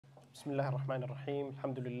بسم الله الرحمن الرحيم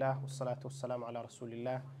الحمد لله والصلاة والسلام على رسول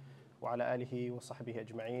الله وعلى آله وصحبه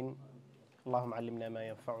أجمعين اللهم علمنا ما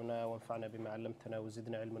ينفعنا وانفعنا بما علمتنا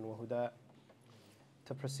وزدنا علما وهدى.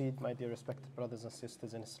 To proceed, my dear respected brothers and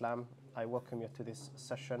sisters in Islam, I welcome you to this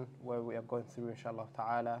session where we are going through, inshallah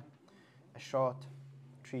ta'ala, a short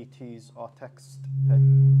treatise or text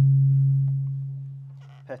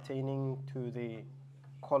pertaining to the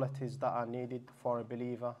qualities that are needed for a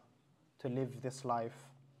believer to live this life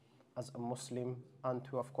as a Muslim and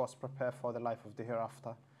to, of course, prepare for the life of the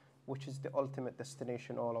hereafter, which is the ultimate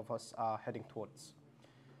destination all of us are heading towards.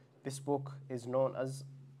 This book is known as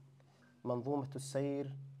منظومة في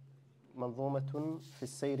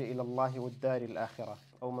السير إلى الله والدار الآخرة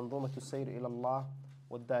أو منظومة السير إلى الله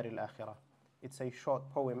والدار الآخرة. It's a short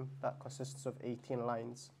poem that consists of 18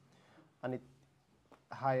 lines, and it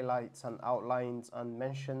highlights and outlines and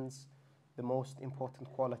mentions the most important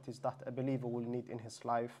qualities that a believer will need in his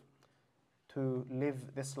life to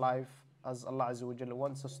live this life as Allah Azza wa Jalla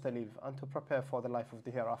wants us to live and to prepare for the life of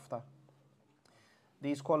the hereafter.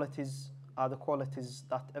 These qualities are the qualities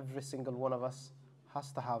that every single one of us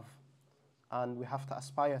has to have, and we have to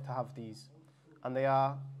aspire to have these, and they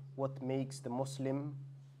are what makes the Muslim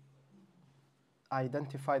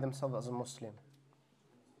identify themselves as a Muslim.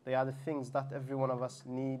 They are the things that every one of us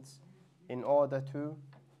needs in order to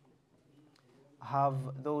have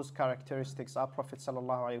those characteristics. Our Prophet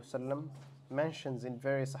ﷺ mentions in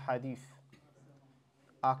various hadith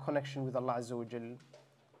our connection with Allah Azza wa Jal,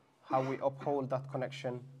 how we uphold that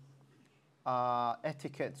connection,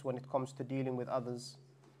 etiquettes when it comes to dealing with others,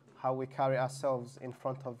 how we carry ourselves in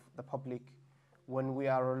front of the public, when we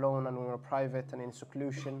are alone and when we're private and in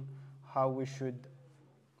seclusion, how we should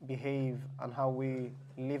behave and how we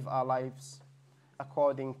live our lives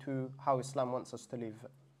according to how Islam wants us to live.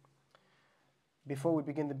 Before we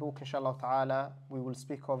begin the book, inshallah ta'ala, we will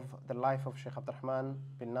speak of the life of Shaykh Abdurrahman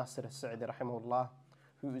bin Nasir al-Sa'di rahimahullah,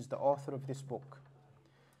 who is the author of this book.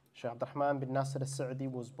 Shaykh Abdurrahman bin Nasir al-Sa'di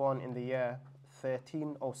was born in the year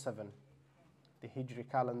 1307, the Hijri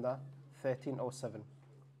calendar, 1307.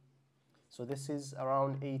 So this is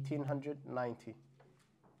around 1890.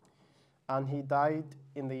 And he died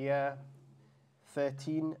in the year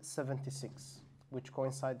 1376, which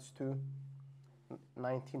coincides to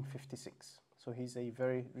 1956. So he's a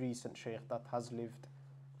very recent sheikh that has lived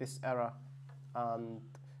this era, and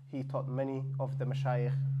he taught many of the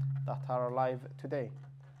mashayikh that are alive today.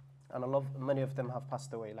 And many of them have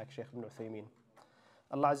passed away, like Shaykh ibn Uthaymeen.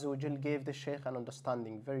 Allah Azza wa Jal gave the sheikh an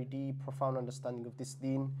understanding, very deep, profound understanding of this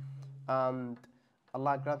deen, and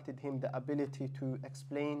Allah granted him the ability to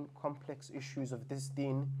explain complex issues of this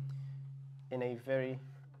deen in a very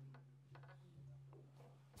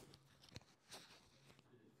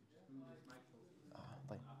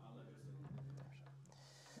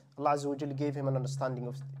Allah Azza wa Jal gave him an understanding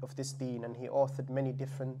of this deen, and he authored many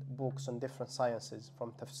different books on different sciences,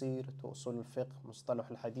 from tafsir to usul al-fiqh, mustalah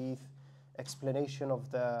al-hadith, explanation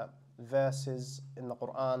of the verses in the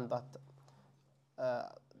Qur'an that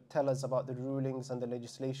tell us about the rulings and the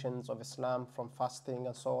legislations of Islam, from fasting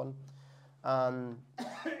and so on. And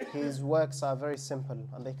his works are very simple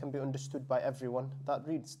and they can be understood by everyone that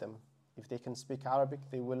reads them. If they can speak Arabic,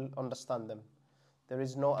 they will understand them. There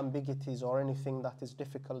is no ambiguities or anything that is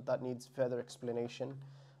difficult that needs further explanation.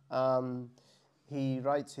 He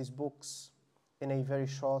writes his books in a very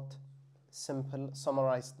short, simple,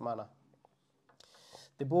 summarized manner.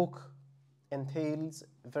 The book entails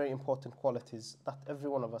very important qualities that every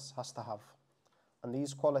one of us has to have. And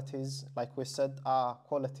these qualities, like we said, are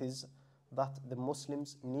qualities that the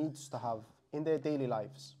Muslims needs to have in their daily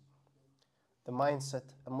lives. The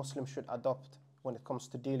mindset a Muslim should adopt when it comes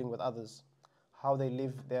to dealing with others, how they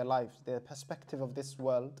live their lives, their perspective of this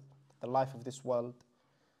world, the life of this world,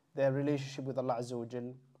 their relationship with Allah Azza wa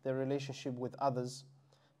Jal, their relationship with others.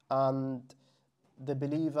 And the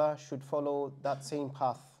believer should follow that same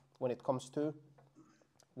path when it comes to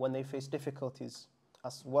when they face difficulties,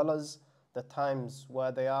 as well as the times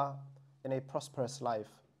where they are in a prosperous life,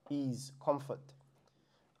 ease, comfort.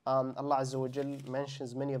 And Allah Azza wa Jal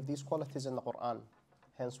mentions many of these qualities in the Qur'an,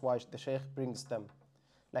 hence why the Shaykh brings them.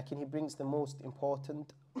 Like he brings the most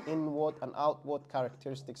important inward and outward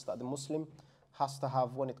characteristics that the Muslim has to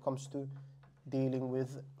have when it comes to dealing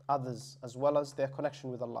with others, as well as their connection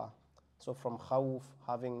with Allah. So from khawf,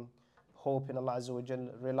 having hope in Allah Azza wa Jal,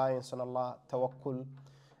 reliance on Allah, tawakkul,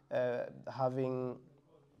 having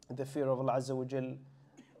the fear of Allah Azza wa Jal,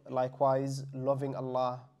 likewise loving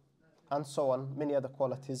Allah, and so on. Many other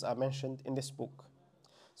qualities are mentioned in this book.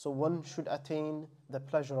 So one should attain the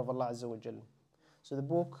pleasure of Allah Azza wa Jal. So the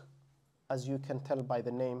book, as you can tell by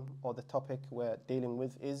the name or the topic we're dealing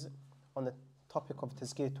with, is on the topic of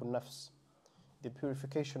tazkiyatun nafs, the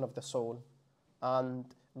purification of the soul, and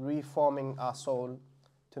reforming our soul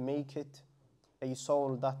to make it a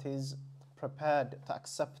soul that is prepared to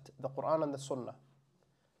accept the Qur'an and the Sunnah,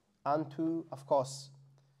 and to, of course,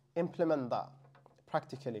 implement that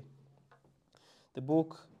practically. The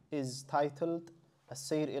book is titled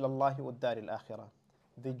As-Sayr ila Allah wa Dar al-Akhirah,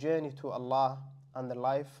 the journey to Allah and the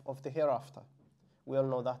life of the hereafter. We all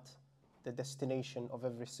know that the destination of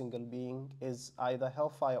every single being is either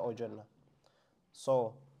hellfire or Jannah.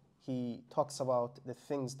 So he talks about the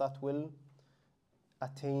things that will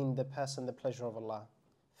attain the person the pleasure of Allah,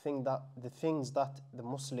 the things that the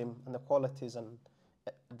Muslim, and the qualities and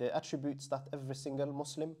the attributes that every single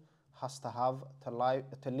Muslim has to have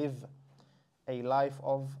to live a life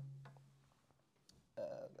of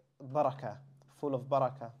barakah, full of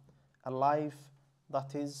barakah, a life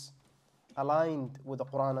that is aligned with the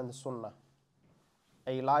Quran and the Sunnah,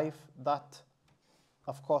 a life that,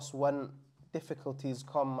 of course, when difficulties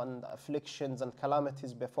come and afflictions and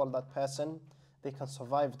calamities befall that person, they can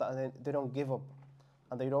survive that, and they don't give up,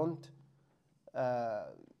 and they don't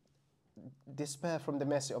despair from the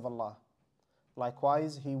mercy of Allah.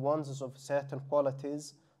 Likewise, he warns us of certain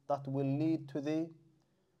qualities that will lead to the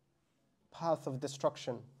path of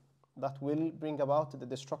destruction, that will bring about the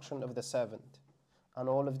destruction of the servant. And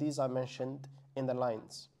all of these are mentioned in the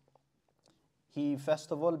lines. He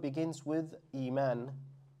first of all begins with Iman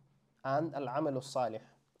and Al-Amal al-Salih.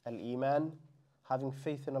 Al-Iman, having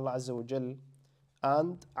faith in Allah Azza wa Jal,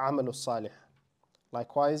 and Amal al-Salih.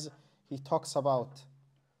 Likewise, he talks about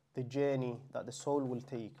the journey that the soul will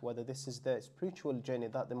take, whether this is the spiritual journey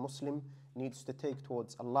that the Muslim needs to take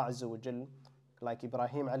towards Allah Azza wa Jal, like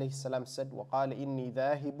Ibrahim alayhi salam said, وَقَالَ إِنِّي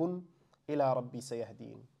ذَاهِبٌ إِلَىٰ رَبِّي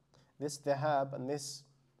سَيَهْدِينَ. This dhahab and this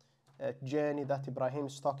journey that Ibrahim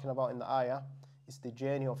is talking about in the ayah is the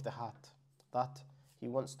journey of the heart, that he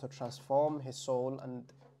wants to transform his soul and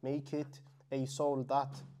make it a soul that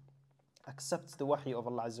accepts the wahy of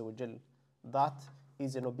Allah Azza wa Jal, that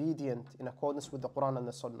is obedient in accordance with the Quran and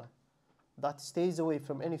the Sunnah, that stays away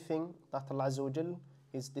from anything that Allah Azza wa Jal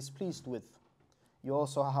is displeased with. You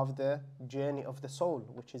also have the journey of the soul,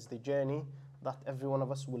 which is the journey that every one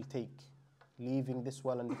of us will take, leaving this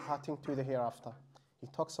world and departing to the hereafter. He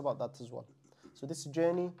talks about that as well. So this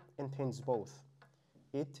journey entails both.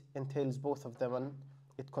 It entails both of them, and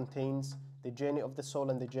it contains the journey of the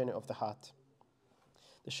soul and the journey of the heart.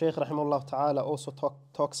 The Shaykh rahimahullah ta'ala also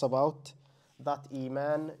talks about that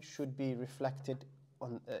Iman should be reflected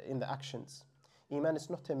in the actions. Iman is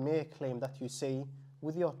not a mere claim that you say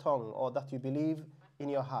with your tongue or that you believe in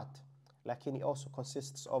your heart. Like, it also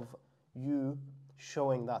consists of you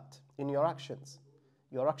showing that in your actions.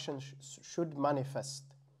 Your actions should manifest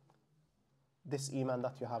this Iman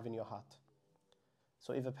that you have in your heart.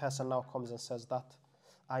 So if a person now comes and says that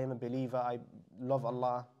I am a believer, I love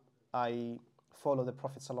Allah, I follow the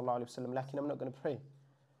Prophet sallallahu alaihi wasallam, lakin I'm not going to pray,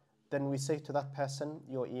 then we say to that person,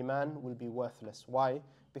 your Iman will be worthless. Why?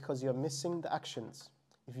 Because you're missing the actions.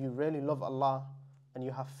 If you really love Allah and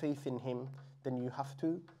you have faith in Him, then you have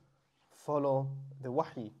to follow the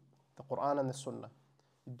wahy, the Quran and the Sunnah.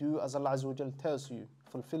 Do as Allah Azza wa Jal tells you,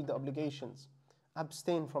 fulfill the obligations,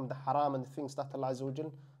 abstain from the haram and the things that Allah Azza wa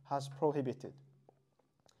Jal has prohibited.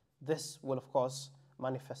 This will, of course,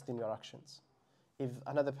 manifest in your actions. If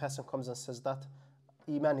another person comes and says that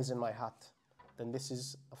Iman is in my heart, then this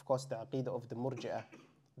is, of course, the aqidah of the Murji'ah,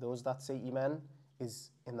 those that say Iman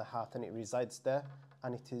is in the heart and it resides there,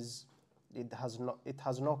 and it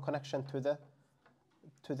has no connection to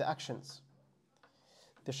the actions.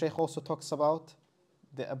 The Shaykh also talks about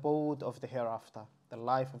the abode of the hereafter, the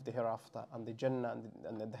life of the hereafter, and the Jannah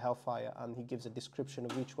and the hellfire, and he gives a description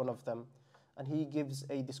of each one of them, and he gives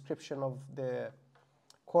a description of the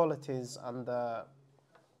qualities and the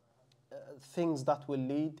things that will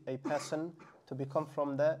lead a person to become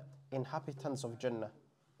from the inhabitants of Jannah,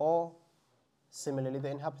 or similarly the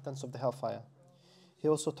inhabitants of the hellfire. He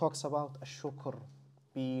also talks about ash-shukr,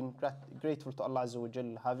 being grateful to Allah Azza wa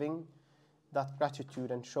Jal, having that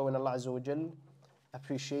gratitude and showing Allah Azza wa Jal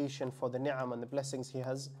appreciation for the ni'am and the blessings He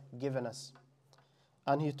has given us.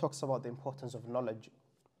 And he talks about the importance of knowledge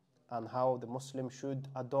and how the Muslim should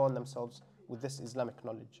adorn themselves with this Islamic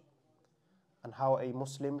knowledge, and how a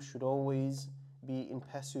Muslim should always be in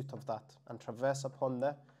pursuit of that and traverse upon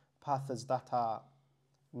the paths that are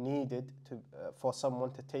needed for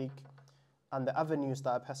someone to take, and the avenues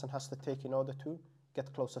that a person has to take in order to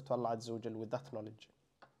get closer to Allah Azza wa Jal with that knowledge.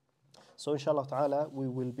 So inshallah ta'ala, we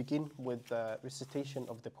will begin with the recitation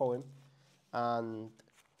of the poem and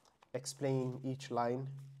explain each line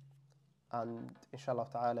and inshallah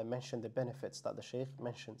ta'ala mention the benefits that the Shaykh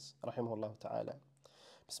mentions rahimahullah ta'ala.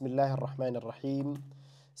 Bismillah ar-Rahman ar-Rahim.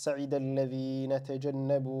 سعد الذين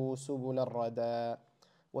تجنبوا سبل الردى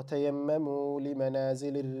وتيمموا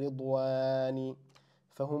لمنازل الرضوان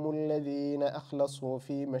فهم الذين أخلصوا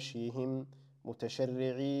في مشيهم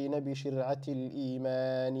متشرعين بشرعة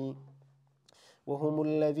الإيمان وهم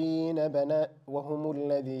الذين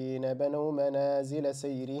بنوا منازل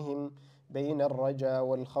سيرهم بين الرجا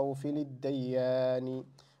والخوف للديان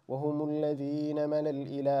وهم الذين ملى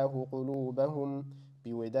الإله قلوبهم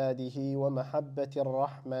بوداده ومحبة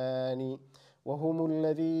الرحمن وهم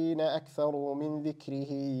الذين أكثروا من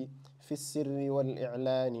ذكره في السر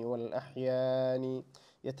والإعلان والأحيان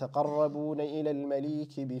يتقربون إلى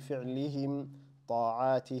المليك بفعلهم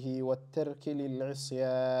طاعاته والترك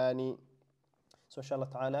للعصيان. So inshallah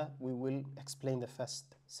ta'ala, we will explain the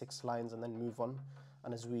first 6 lines and then move on.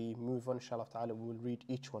 And as we move on, inshallah ta'ala, we will read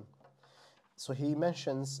each one. So he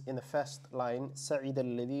mentions in the first line, سَعِدَ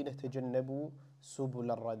الَّذِينَ تَجَنَّبُوا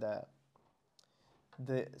سُبُلَ الرَّدَى.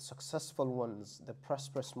 The successful ones, the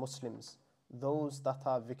prosperous Muslims, those that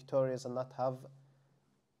are victorious and that have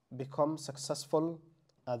become successful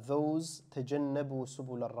are those تَجَنَّبُوا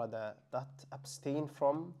سُبُلَ الرَّدَى, that abstain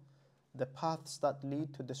from the paths that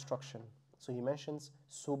lead to destruction. So he mentions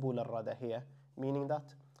subul al-rada here, meaning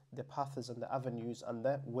that the paths and the avenues and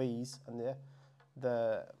the ways and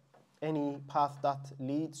the any path that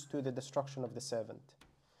leads to the destruction of the servant.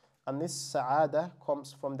 And this sa'ada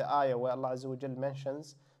comes from the ayah where Allah Azza wa Jal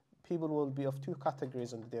mentions people will be of 2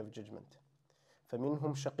 categories on the Day of Judgment.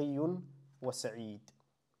 فَمِنْهُمْ شَقِيٌّ وَسَعِيدٌ.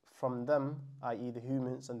 From them, i.e. the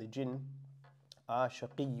humans and the jinn, are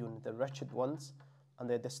shaqiyun, the wretched ones, and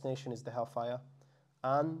their destination is the hellfire,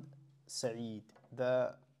 and Sa'id,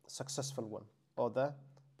 the successful one, or the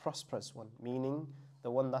prosperous one, meaning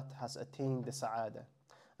the one that has attained the sa'ada.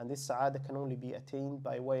 And this sa'ada can only be attained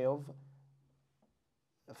by way of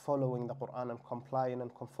following the Qur'an and complying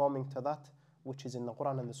and conforming to that which is in the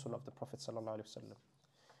Qur'an and the Sunnah of the Prophet sallallahu alaihi wasallam.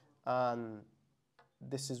 And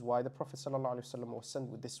this is why the Prophet sallallahu alaihi wasallam was sent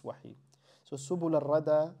with this wahi. So subul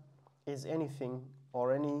al-rada is anything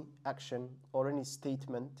or any action or any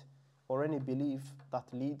statement or any belief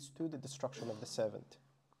that leads to the destruction of the servant.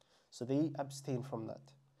 So they abstain from that.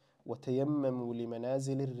 وَتَيَمَّمُوا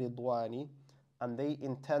لِمَنَازِلِ الرِّضْوَانِ. And they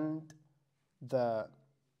intend the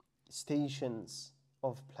stations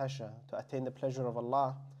of pleasure, to attain the pleasure of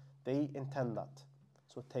Allah. They intend that.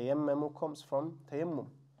 So tayammamu comes from tayammum.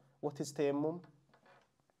 What is tayammum?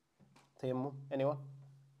 Tayammum, anyone?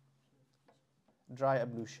 Dry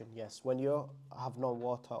ablution, yes. When you have no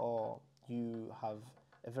water or you have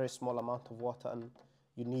a very small amount of water and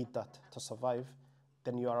you need that to survive,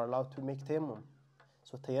 then you are allowed to make tayammum.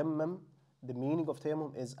 So tayammum, the meaning of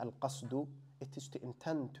tayammum is al-qasdu. It is to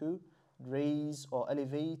intend to raise or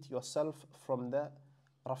elevate yourself from the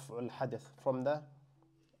raf'ul hadith, from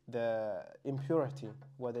the impurity,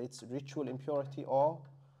 whether it's ritual impurity or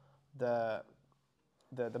the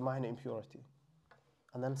minor impurity.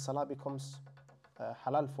 And then salah becomes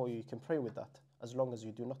halal for you. You can pray with that as long as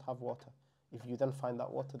you do not have water. If you then find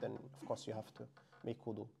that water, then of course you have to make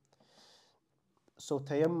wudu. So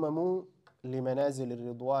tayammamu limanazil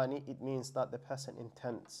ridwani, it means that the person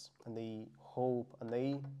intends and they hope and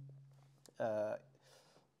they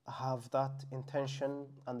have that intention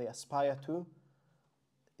and they aspire to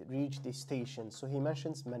reach these stations. So he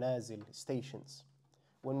mentions manazil, stations.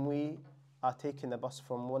 When we are taking the bus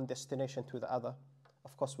from one destination to the other,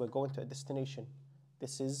 of course we're going to a destination.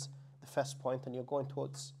 This is the first point and you're going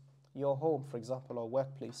towards your home, for example, or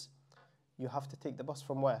workplace. You have to take the bus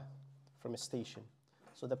from where? From a station.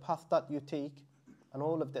 So the path that you take and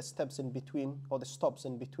all of the steps in between or the stops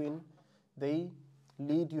in between, they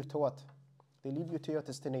lead you to what? They lead you to your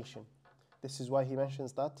destination. This is why he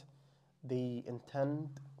mentions that they intend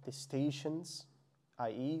the stations,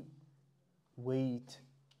 i.e. wait,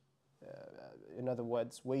 in other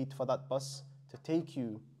words, wait for that bus to take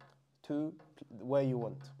you to where you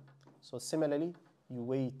want. So similarly, you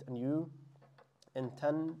wait and you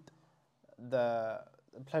intend the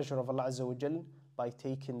pleasure of Allah Azza wa Jal by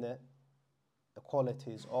taking the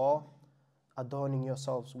qualities or adorning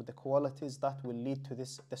yourselves with the qualities that will lead to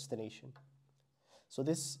this destination. So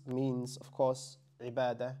this means, of course,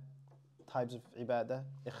 ibadah, types of ibadah,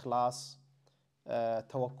 ikhlas,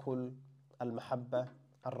 tawakkul, al-mahabba,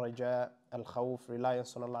 al-raja, al-khawf,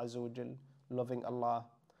 reliance on Allah Azza wa Jal, loving Allah,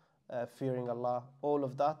 fearing Allah. All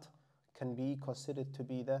of that can be considered to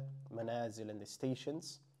be the manazil and the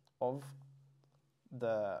stations of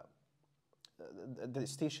the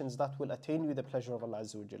stations that will attain you the pleasure of Allah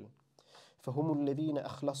Azza wa Jal. فهم الذين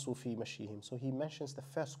أخلصوا في مشيهم. So he mentions the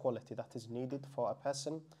first quality that is needed for a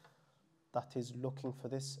person that is looking for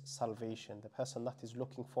this salvation, the person that is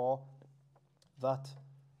looking for that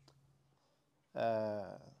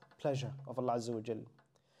pleasure of Allah Azza wa Jal.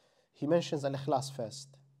 He mentions al-ikhlas first.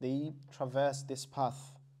 They traverse this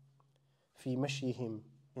path في مشيهم,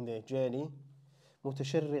 in their journey,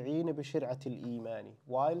 متشرعين بشرعة الإيمان,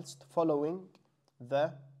 whilst following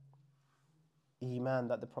the iman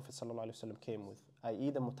that the Prophet ﷺ came with, i.e.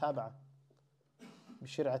 the mutaba'a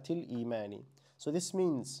بشرعة الإيمان. So this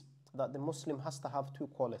means that the Muslim has to have two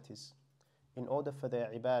qualities in order for their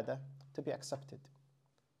ibadah to be accepted.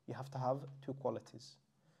 You have to have two qualities,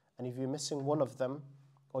 and if you're missing one of them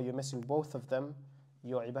or you're missing both of them,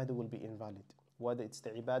 your ibadah will be invalid. Whether it's the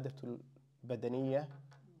ibadatul badaniyah,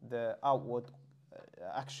 the outward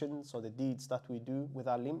actions or the deeds that we do with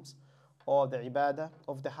our limbs, or the ibadah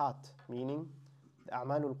of the heart, meaning the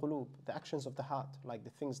a'malul qulub, the actions of the heart, like the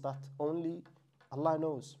things that only Allah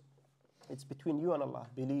knows. It's between you and Allah.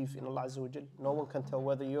 Believe in Allah Azza wa Jal. No one can tell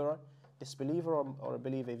whether you're a disbeliever or a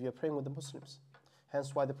believer if you're praying with the Muslims.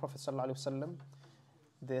 Hence why the Prophet ﷺ,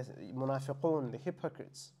 the munafiqun, the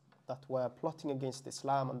hypocrites that were plotting against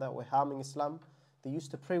Islam and that were harming Islam, they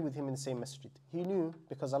used to pray with him in the same masjid. He knew,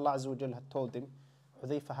 because Allah Azza wa Jal had told him.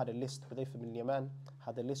 Hudayfa had a list, Hudayfa bin Yaman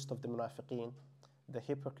had a list of the munafiqeen, the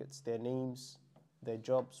hypocrites, their names, their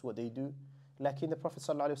jobs, what they do. Like the Prophet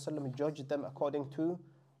ﷺ judged them according to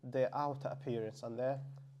their outer appearance and their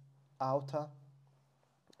outer,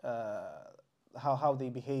 how they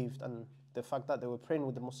behaved and the fact that they were praying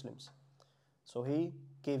with the Muslims. So he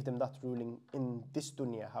gave them that ruling in this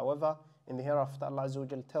dunya. However, in the hereafter, Allah Azza wa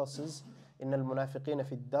Jal tells us, إِنَّ الْمُنَافِقِينَ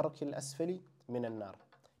فِي الدَّرْكِ الْأَسْفَلِ مِنَ النَّارِ.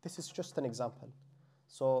 This is just an example.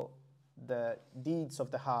 So the deeds of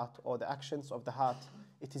the heart or the actions of the heart,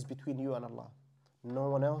 it is between you and Allah. No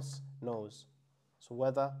one else knows. So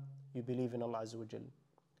whether you believe in Allah Azza wa Jal,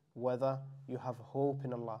 whether you have hope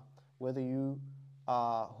in Allah, whether you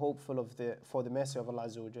are hopeful for the mercy of Allah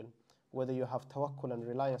Azza wa Jal, whether you have tawakkul and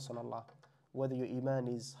reliance on Allah, whether your iman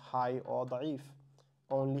is high or da'if,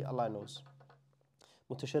 only Allah knows.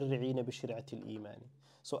 متشرعين بشرعة الإيمان.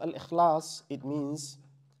 So al-ikhlas, it means,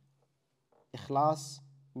 ikhlas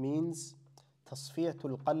means تصفية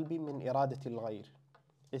القلب من إرادة الغير.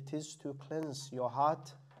 It is to cleanse your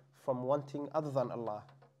heart from wanting other than Allah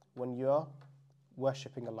when you're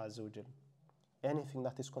worshipping Allah Azza wa Jal. Anything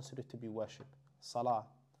that is considered to be worship, salah,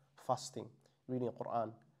 fasting, reading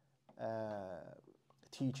Qur'an,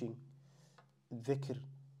 teaching, dhikr,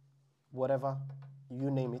 whatever, you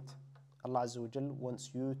name it, Allah Azza wa Jal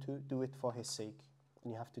wants you to do it for His sake.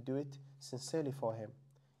 And you have to do it sincerely for Him.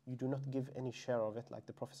 You do not give any share of it, like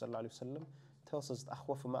the Prophet ﷺ tells us,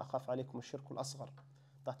 أَخْوَفُ مَا أَخَافُ عَلَيْكُمُ الشِّرْكُ الْأَصْغَرُ,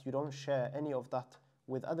 that you don't share any of that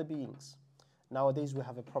with other beings. Nowadays we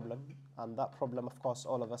have a problem, and that problem, of course,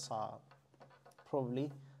 all of us are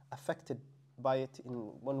probably affected by it in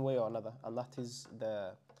one way or another, and that is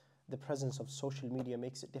the presence of social media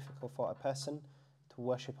makes it difficult for a person to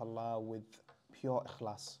worship Allah with pure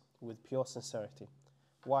ikhlas, with pure sincerity.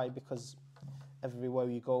 Why? Because everywhere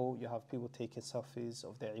you go, you have people taking selfies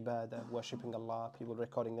of their ibadah, worshipping Allah, people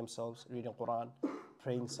recording themselves, reading Qur'an,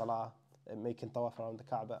 praying salah, making tawaf around the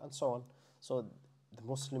Kaaba, and so on. So the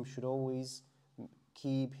Muslim should always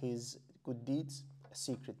keep his good deeds a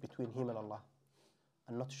secret between him and Allah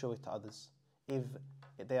and not show it to others. If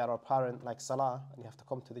they are apparent, like salah, and you have to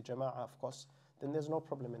come to the jama'ah, of course, then there's no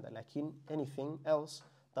problem in that. Like in anything else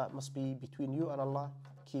that must be between you and Allah,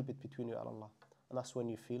 keep it between you and Allah. And that's when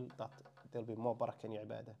you feel that there'll be more barakah in your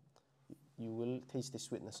ibadah. You will taste the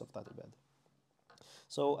sweetness of that ibadah.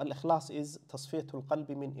 So al-ikhlas is tasfiyatul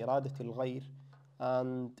qalbi min iradatil ghayr,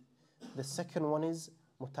 and the second one is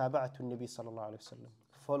mutaba'atul nabi sallallahu alayhi wa sallam,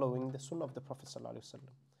 following the sunnah of the Prophet sallallahu alayhi wa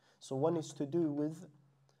sallam. So one is to do with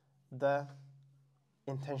the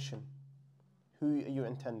intention. Who are you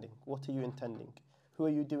intending? What are you intending? Who are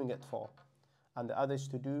you doing it for? And the other is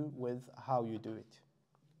to do with how you do it,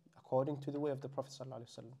 according to the way of the Prophet sallallahu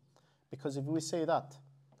alayhi wa sallam. Because if we say that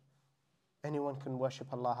anyone can worship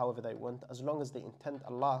Allah however they want, as long as they intend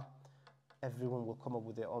Allah, everyone will come up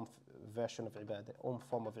with their own version of ibadah, own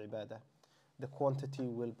form of ibadah. The quantity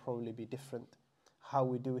will probably be different. How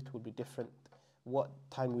we do it will be different. What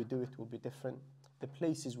time we do it will be different. The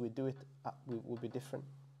places we do it will be different.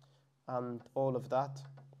 And all of that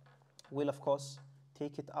will, of course,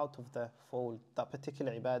 take it out of the fold. That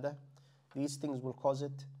particular ibadah, these things will cause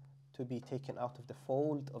it to be taken out of the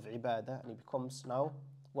fold of ibadah, and it becomes now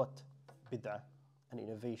what? Bid'ah, an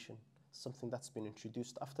innovation, something that's been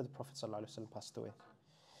introduced after the Prophet ﷺ passed away.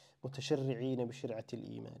 متشرعين بشرعة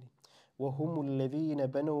الإيمان وَهُمُ الَّذِينَ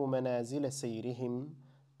بَنَوْا مَنَازِلَ سَيْرِهِمْ,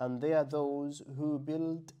 and they are those who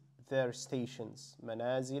build their stations.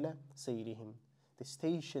 منازل سيرهم, the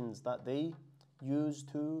stations that they use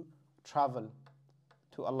to travel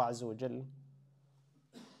to Allah Azza wa Jal.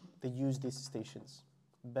 They use these stations.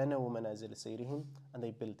 بَنَوْا مَنَازِلَ سَيْرِهِمْ, and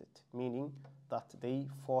they build it, meaning that they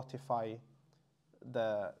fortify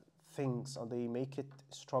the things, or they make it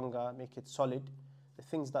stronger, make it solid, the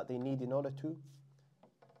things that they need in order to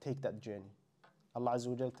take that journey. Allah Azza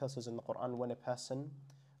wa Jal tells us in the Qur'an, when a person,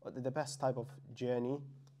 the best type of journey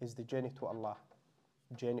is the journey to Allah,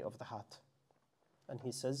 journey of the heart. And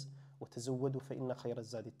He says, وَتَزَوَّدُوا فَإِنَّ خَيْرَ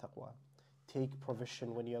الزَّادِ التَّقْوَى. Take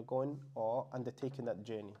provision when you're going or undertaking that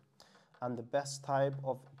journey. And the best type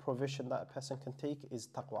of provision that a person can take is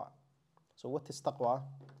taqwa. So what is taqwa?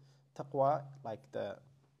 Taqwa, like the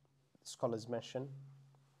scholars mention,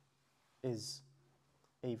 is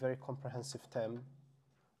a very comprehensive term,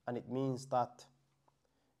 and it means that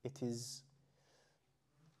it is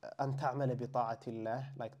أن تعمل بطاعة الله,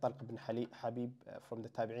 like Talq ibn Habib from the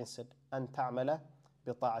Tabi'in said, أن تعمل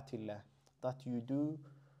بطاعة الله, that you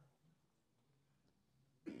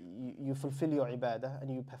fulfill your ibadah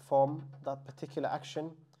and you perform that particular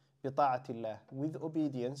action بطاعة الله, with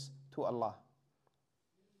obedience to Allah,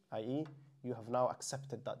 i.e. you have now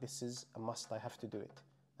accepted that this is a must, I have to do it.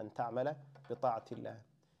 أن تعمل بطاعة الله.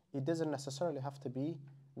 It doesn't necessarily have to be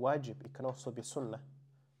wajib, it can also be sunnah.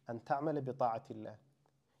 أن تعمل بطاعة الله.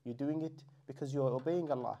 You're doing it because you're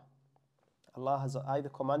obeying Allah. Allah has either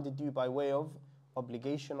commanded you by way of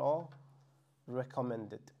obligation or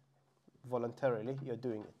recommended. Voluntarily, you're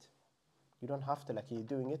doing it. You don't have to, you're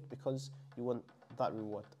doing it because you want that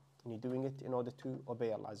reward. And you're doing it in order to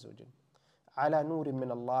obey Allah Azza wa Jal. على نور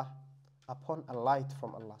من الله, upon a light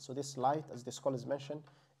from Allah. So this light, as the scholars mention,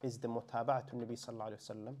 is the mutaba'atu Nabi sallallahu alayhi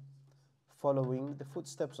wa sallam, following the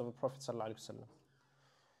footsteps of the Prophet sallallahu alayhi wa sallam.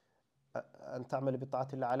 أن تعمل بطاعة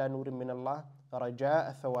الله على نور من الله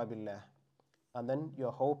رجاء ثواب الله. And then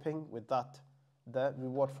you're hoping with that the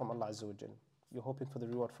reward from Allah Azza wa Jal. You're hoping for the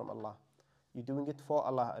reward from Allah. You're doing it for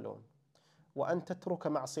Allah alone. وأن تترك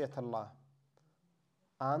معصية الله,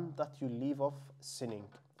 and that you leave off sinning,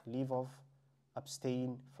 leave off,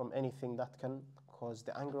 abstain from anything that can cause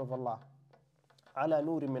the anger of Allah. على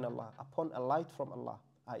نور من الله, upon a light from Allah,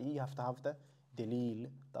 i.e. you have to have the dalil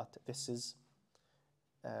that this is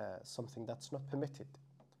something that's not permitted.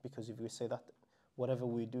 Because if we say that whatever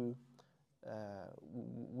we do,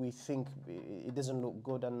 we think it doesn't look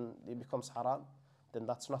good and it becomes haram, then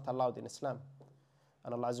that's not allowed in Islam.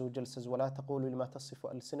 And Allah Azza wa Jal says, وَلَا تَقُولُوا لِمَا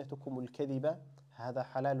تَصِفُ أَلْسِنَتُكُمُ الْكَذِبَ هَذَا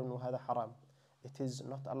حَلَالٌ وَهَذَا حَرَامٌ. It is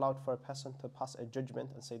not allowed for a person to pass a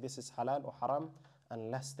judgment and say this is halal or haram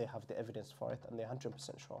unless they have the evidence for it and they're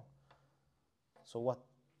 100% sure. So what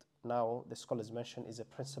now the scholars mention is a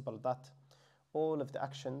principle that all of the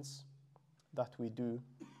actions that we do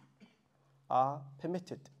are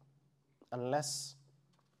permitted unless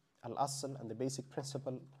al-asl and the basic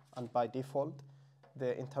principle, and by default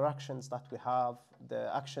the interactions that we have, the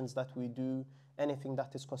actions that we do, anything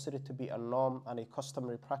that is considered to be a norm and a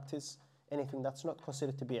customary practice, anything that's not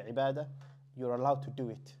considered to be ibadah, you're allowed to do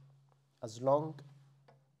it as long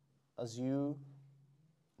as you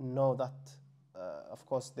know that of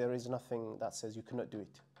course there is nothing that says you cannot do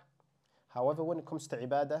it. However, when it comes to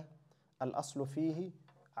ibadah, al-aslu fihi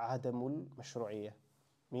adamul mashru'iyyah,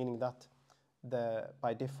 meaning that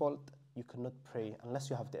by default you cannot pray unless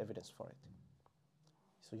you have the evidence for it.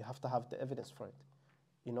 So you have to have the evidence for it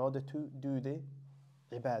in order to do the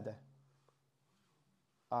ibadah.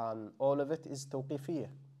 And all of it is tawqifiyah.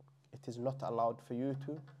 It is not allowed for you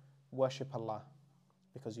to worship Allah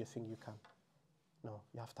because you think you can. No,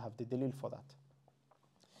 you have to have the dalil for that.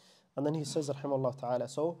 And then he says, rahimahullah ta'ala,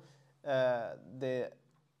 so the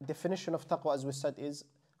definition of taqwa, as we said, is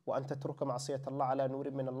وَأَن تَتْرُكَ مَعْصِيَةَ اللَّهِ عَلَى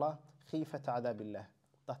نُورٍ مِّنَ اللَّهِ خِيفَةَ عَذَابِ اللَّهِ,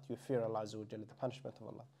 that you fear Allah Azza wa Jalla, the punishment of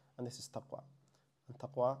Allah. And this is taqwa. And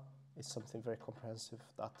taqwa is something very comprehensive,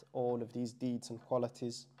 that all of these deeds and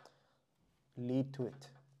qualities lead to it.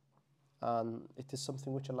 And it is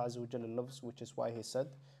something which Allah Azza wa Jalla loves, which is why He said,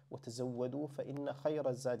 وَتَزَوَّدُوا فَإِنَّ خَيْرَ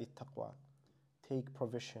الزَّادِ التَّقْوَى. Take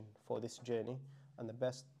provision for this journey, and the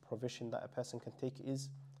best provision that a person can take is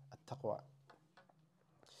at-taqwa.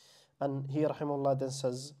 And here, rahimahullah, then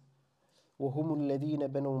says, وَهُمُ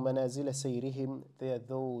الَّذِينَ بَنُوا مَنَازِلَ سَيْرِهِمْ. They are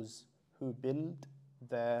those who build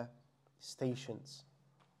their stations.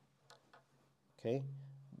 Okay?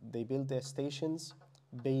 They build their stations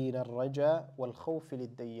بَيْنَ الرَّجَاءِ وَالْخَوْفِ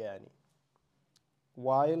لِلدَّيَّانِ,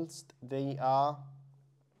 whilst they are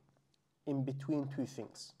in between two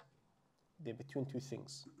things. They're between two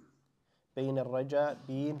things. بَيْنَ الرَّجَاءِ,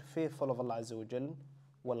 being fearful of Allah Azza wa Jal,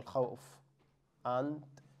 wal khawf, and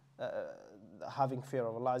having fear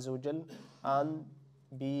of Allah Azza wa Jal, and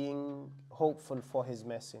being hopeful for His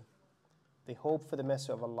mercy. They hope for the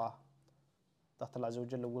mercy of Allah, that Allah Azza wa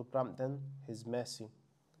Jal will grant them His mercy,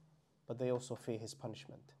 but they also fear His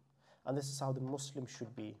punishment. And this is how the Muslim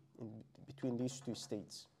should be in between these two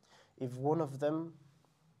states. If one of them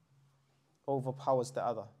overpowers the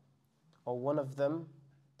other, or one of them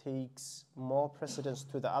takes more precedence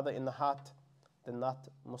to the other in the heart, then that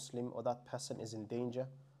Muslim or that person is in danger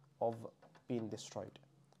of being destroyed.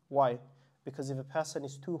 Why? Because if a person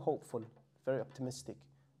is too hopeful, very optimistic,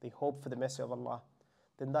 they hope for the mercy of Allah,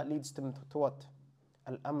 then that leads them to what?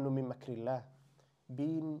 Al-amnu min makrillah,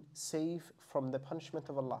 being safe from the punishment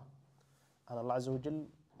of Allah. And Allah Azza wa Jal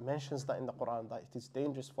mentions that in the Qur'an, that it is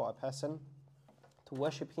dangerous for a person to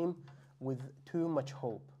worship Him with too much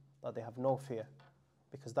hope, that they have no fear,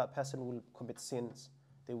 because that person will commit sins,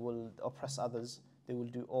 they will oppress others, they will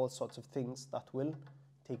do all sorts of things that will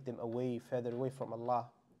take them away, further away from Allah,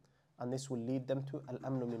 and this will lead them to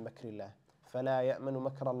al-amnu min makrillah. فَلَا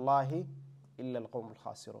يَأْمَنُ مَكْرَ اللَّهِ إِلَّا الْقَوْمُ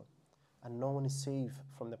الْخَاسِرُونَ. And no one is safe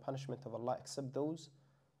from the punishment of Allah except those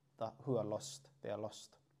who are lost. They are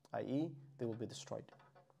lost, i.e. they will be destroyed.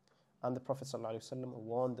 And the Prophet ﷺ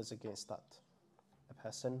warned us against that. A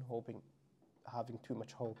person having too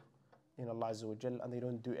much hope in Allah Azza wa Jal, and they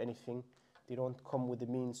don't do anything, they don't come with the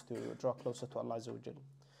means to draw closer to Allah Azza wa Jal.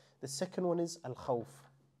 The second one is al-khawf.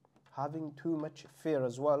 Having too much fear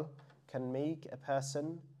as well can make a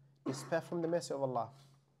person despair from the mercy of Allah.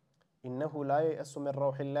 إِنَّهُ لَا يَأْسُ مِنْ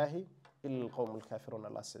رَوْحِ اللَّهِ إِلَّا الْقَوْمُ الْكَافِرُونَ.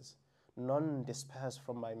 Allah says, none despairs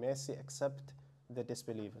from my mercy except the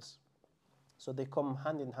disbelievers. So they come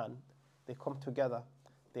hand in hand, they come together,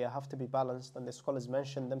 they have to be balanced, and the scholars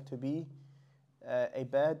mention them to be a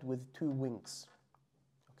bird with two wings.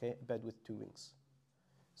 Okay, a bird with two wings.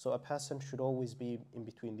 So a person should always be in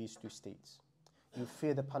between these two states. You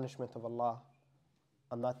fear the punishment of Allah,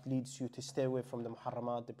 and that leads you to stay away from the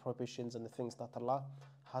muharramat, the prohibitions, and the things that Allah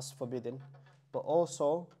has forbidden. But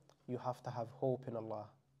also, you have to have hope in Allah,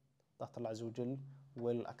 that Allah Azza wa Jal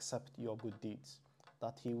will accept your good deeds,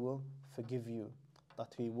 that He will forgive you,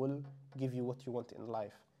 that He will give you what you want in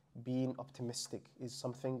life. Being optimistic is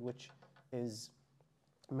something which is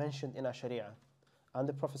mentioned in our Sharia. And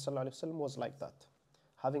the Prophet ﷺ was like that.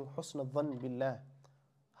 Having husn al-dhann billah,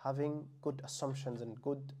 having good assumptions and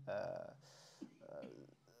good,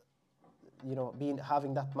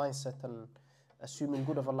 having that mindset and assuming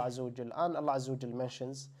good of Allah Azza wa Jal. And Allah Azza wa Jal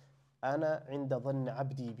mentions, Ana inda dhann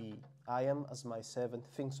abdi bi. I am as my servant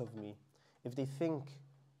thinks of me. If they think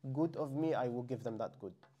good of me, I will give them that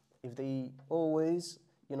good. If they always,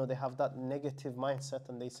 they have that negative mindset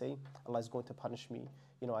and they say, Allah is going to punish me,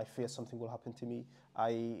 I fear something will happen to me,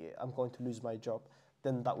 I am going to lose my job,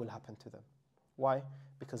 then that will happen to them. Why?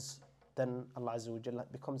 Because then Allah Azza wa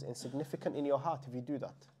Jalla becomes insignificant in your heart if you do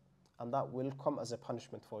that. And that will come as a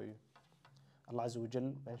punishment for you. Allah Azza wa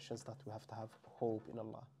Jalla mentions that we have to have hope in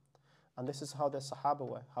Allah. And this is how the Sahaba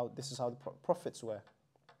were, this is how the prophets were.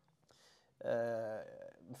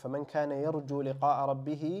 فَمَنْ كَانَ يَرْجُو لِقَاءَ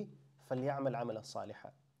رَبِّهِ فَلْيَعْمَلْ عَمَلًا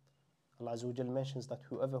صَالِحًا. Allah Azza wa Jalla mentions that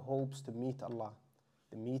whoever hopes to meet Allah,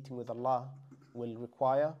 the meeting with Allah will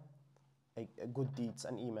require a good deeds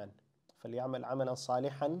and iman. فَلْيَعْمَلْ عَمَلًا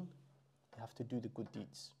صَالِحًا. You have to do the good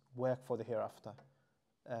deeds. Work for the hereafter.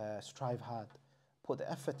 Strive hard. Put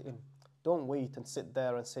the effort in. Don't wait and sit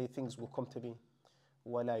there and say things will come to me.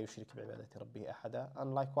 وَلَا يُشْرِكْ بِعِبَادَةِ رَبِّهِ أَحَدًا.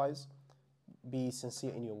 And likewise, be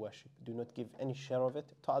sincere in your worship. Do not give any share of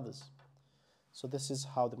it to others. So this is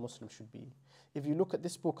how the Muslim should be. If you look at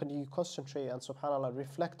this book and you concentrate and subhanAllah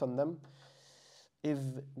reflect on them, if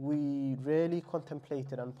we really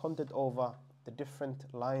contemplated and pondered over the different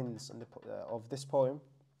lines of this poem,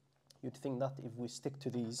 you'd think that if we stick to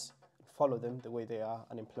these, follow them the way they are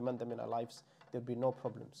and implement them in our lives, there'll be no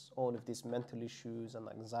problems. All of these mental issues and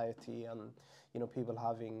anxiety and people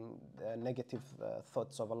having negative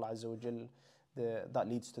thoughts of Allah Azza wa Jal, that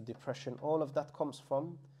leads to depression. All of that comes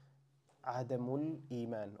from Adamul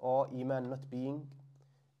Iman, or Iman not being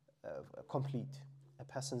complete. A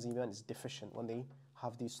person's Iman is deficient when they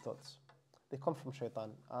have these thoughts. They come from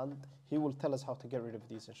Shaitan, and he will tell us how to get rid of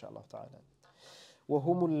these, inshaAllah ta'ala.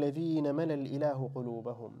 وَهُمُ الَّذِينَ مَلَى الْإِلَهُ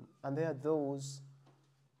قُلُوبَهُم. And they are those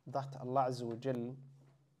that Allah Azza wa Jal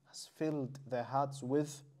has filled their hearts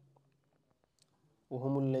with.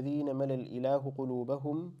 وَهُمُ الَّذِينَ مَلَى الْإِلَهُ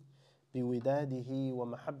قُلُوبَهُم بِوِدَادِهِ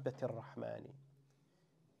وَمَحَبَّةِ الرَّحْمَانِ.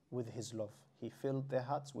 With His love. He filled their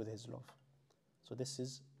hearts with His love. So this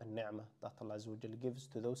is a ni'mah that Allah Azza wa Jal gives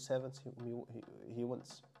to those servants He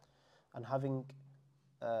wants. And having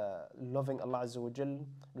loving Allah Azza wa Jal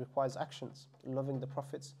requires actions. Loving the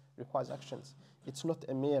Prophets requires actions. It's not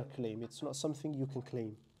a mere claim. It's not something you can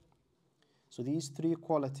claim. So these three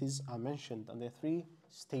qualities are mentioned, and there are three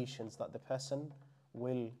stations that the person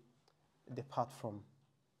will depart from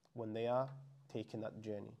when they are taking that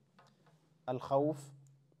journey. Al-Khawf,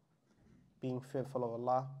 being fearful of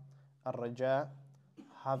Allah. Al-Raja,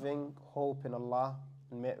 having hope in Allah,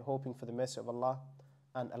 hoping for the mercy of Allah.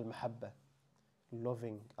 And Al-Mahabba,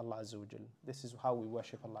 loving Allah Azza wa Jal. This is how we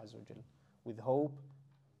worship Allah Azza wa Jal, with hope,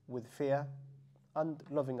 with fear, and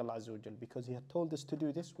loving Allah Azza wa Jal. Because He had told us to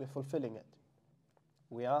do this, we're fulfilling it.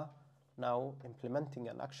 We are now implementing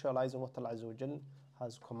and actualizing what Allah Azza wa Jal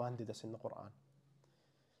has commanded us in the Qur'an.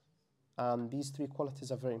 And these three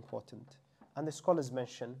qualities are very important. And the scholars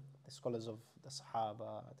mention, the scholars of the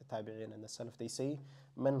Sahaba, the Tabi'in and the Salaf, they say,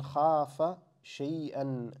 مَنْ خَافَ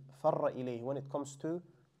شَيْئًا فَرَّ إِلَيْهِ. When it comes to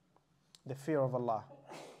the fear of Allah,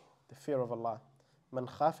 the fear of Allah. مَنْ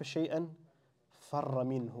خَافَ شَيْئًا فَرَّ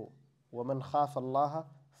مِنْهُ وَمَنْ خَافَ اللَّهَ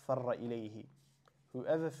فَرَّ إِلَيْهِ.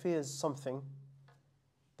 Whoever fears something,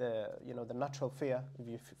 the natural fear, if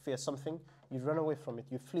you fear something, you run away from it,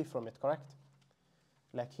 you flee from it, correct?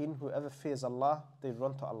 Lakin whoever fears Allah, they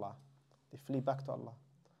run to Allah, they flee back to Allah.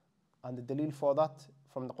 And the dalil for that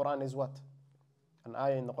from the Quran is what? An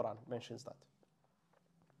ayah in the Quran mentions that.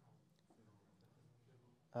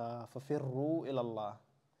 فَفِرُّوا إِلَى اللَّهِ,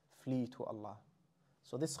 flee to Allah.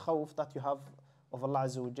 So this khawf that you have of Allah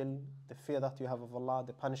Azza wa Jal, the fear that you have of Allah,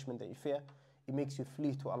 the punishment that you fear, it makes you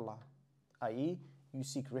flee to Allah. I.e., you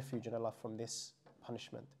seek refuge in Allah from this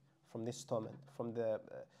punishment, from this torment, from the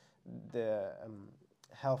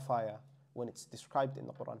hellfire when it's described in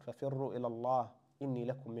the Quran. فَفِرُّوا إِلَى اللَّهِ إِنِّي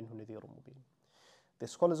لَكُم مِّنْهُ نَذِيرٌ مُبِينٌ. The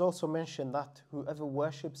scholars also mention that whoever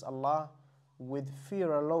worships Allah with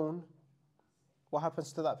fear alone, what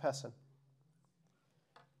happens to that person?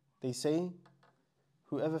 They say,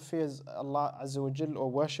 whoever fears Allah Azza wa Jal or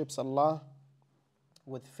worships Allah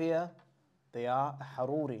with fear, they are a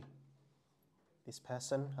haruri. This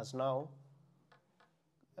person has now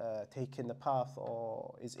taken the path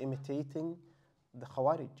or is imitating the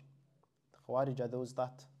Khawarij. The Khawarij are those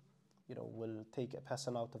that will take a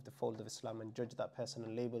person out of the fold of Islam and judge that person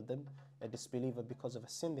and label them a disbeliever because of a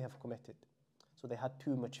sin they have committed. So they had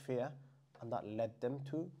too much fear, and that led them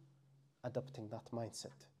to adopting that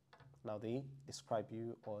mindset. Now they describe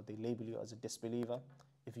you or they label you as a disbeliever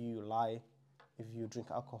if you lie, if you drink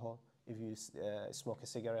alcohol, if you smoke a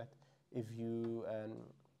cigarette, if you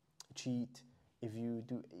cheat, if you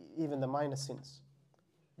do even the minor sins.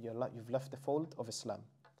 You've left the fold of Islam.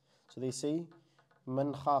 So they say,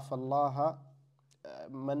 من خاف الله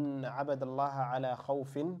من عبد الله على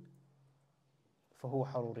خوف فهو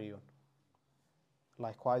حروري.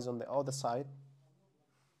 Likewise, on the other side,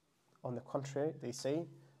 on the contrary, they say,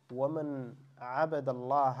 ومن عبد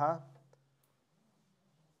الله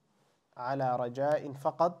على رجاء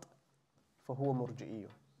فقط فهو مرجئي.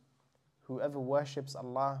 Whoever worships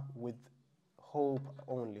Allah with hope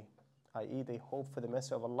only, i.e., they hope for the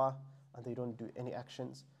mercy of Allah and they don't do any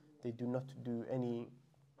actions, they do not do any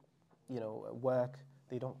work,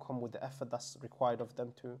 they don't come with the effort that's required of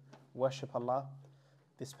them to worship Allah,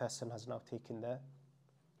 this person has now taken the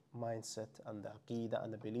mindset and the aqeedah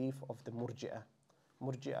and the belief of the murji'ah.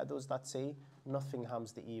 Murji'ah, those that say nothing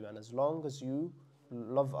harms the iman. As long as you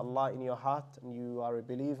love Allah in your heart and you are a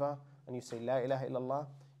believer and you say La ilaha illallah,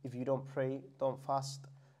 if you don't pray, don't fast,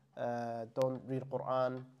 don't read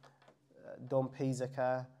Qur'an, don't pay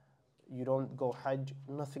zakah, you don't go hajj,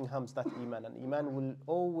 nothing harms that iman. And iman will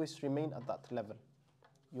always remain at that level.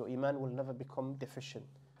 Your iman will never become deficient.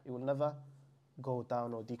 It will never go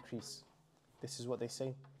down or decrease. This is what they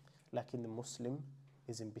say. Lakin the Muslim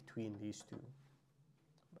is in between these two.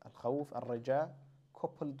 Al-Khawf, Al-Raja,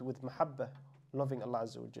 coupled with Mahabba, loving Allah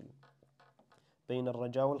Azza wa Jal. بين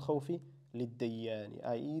الرجاء والخوف للديان,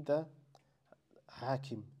 i.e. the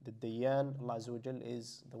Hakim, the Dayyan, Allah Azza wa Jal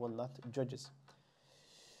is the one that judges.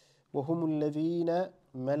 وهم الذين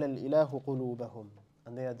ملى الإله قلوبهم,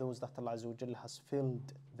 and they are those that Allah Azza wa Jal has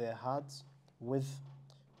filled their hearts with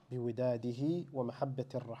بوداده ومحبة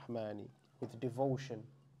الرحمن, with devotion.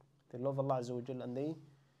 They love Allah Azza wa Jal and they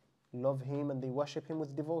love Him and they worship Him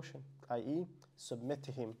with devotion, i.e. submit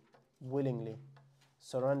to Him willingly,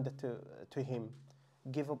 surrender to Him,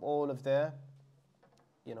 give up all of their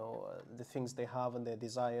the things they have and their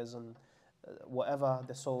desires, and whatever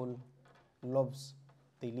the soul loves,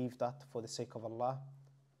 they leave that for the sake of Allah,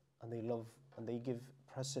 and they love and they give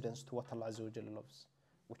precedence to what Allah Azza wa Jalla loves,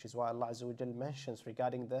 which is why Allah Azza wa Jalla mentions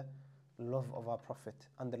regarding the love of our Prophet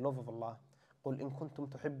and the love of Allah. قُلْ إِن كُنْتُمْ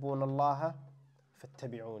تُحِبُّونَ اللَّهَ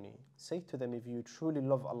فاتبعوني. Say to them, if you truly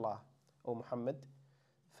love Allah, O Muhammad,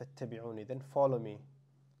 فاتبعوني, then follow me.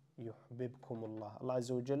 يحببكم الله. Allah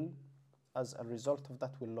Azza wa Jal, as a result of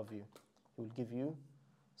that, will love you. He will give you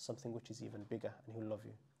something which is even bigger, and He will love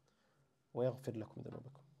you. ويغفر لكم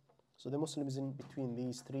ذنوبكم. So the Muslim is in between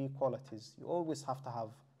these three qualities. You always have to have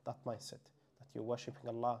that mindset, that you're worshipping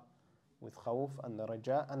Allah with khawf and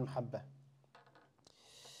raja and mahabbah.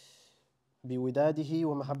 بوداده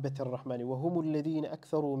ومحبة الرحمن وهم الذين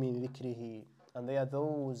أكثروا من ذكره. And they are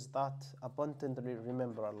those that abundantly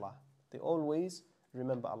remember Allah. They always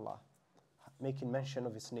remember Allah, making mention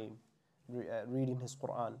of His name, reading His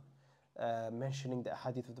Qur'an, mentioning the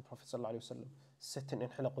hadith of the Prophet ﷺ, sitting in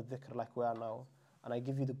hilaq al-dhikr like we are now. And I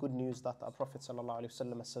give you the good news that our Prophet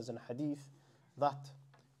ﷺ says in a hadith that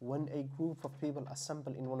when a group of people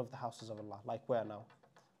assemble in one of the houses of Allah, like we are now,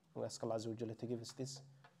 we ask Allah Azza wa Jalla to give us this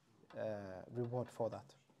reward for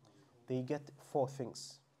that. They get 4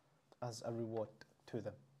 things as a reward to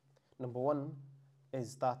them. Number 1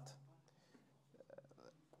 is that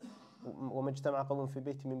وما اجتمع قوم في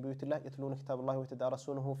بيت من بيوت الله يتلون كتاب الله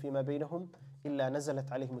ويتدارسونه فيما بينهم إلا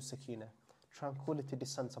نزلت عليهم السكينة. Tranquility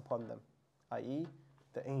descends upon them, i.e.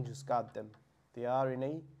 the angels guard them. They are in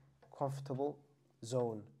a comfortable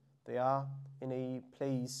zone. They are in a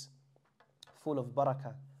place full of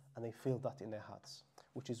barakah, and they feel that in their hearts.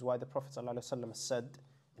 Which is why the Prophet ﷺ said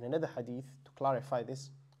in another hadith, to clarify this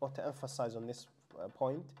or to emphasize on this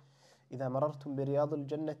point, إذا مررتم برياض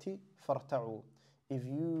الجنة فارتعوا. If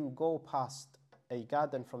you go past a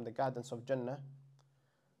garden from the gardens of Jannah,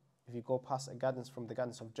 if you go past a garden from the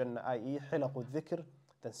gardens of Jannah, i.e. حلق الذكر,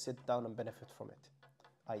 then sit down and benefit from it,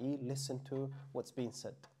 i.e. listen to what's being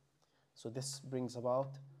said. So this brings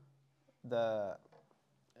about the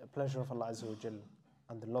pleasure of Allah Azza wa Jal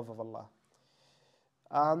and the love of Allah.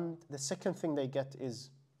 And the second thing they get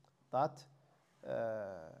is that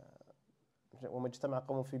وما اجتمع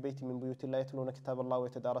قوم في بيت من بيوت الله يتلون كتاب الله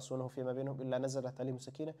ويتدارسونه فيما بينهم إلا نزلت عليهم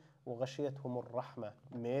سكينة وغشيتهم الرحمة.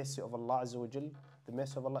 Mercy of Allah Azza wa Jal, the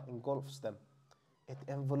mercy of Allah engulfs them. It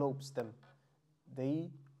envelopes them.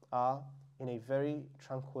 They are in a very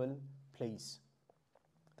tranquil place,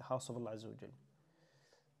 the house of Allah Azza wa Jal.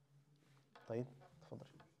 طيب تفضل.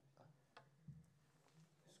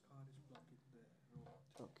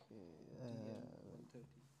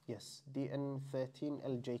 Yes, DN13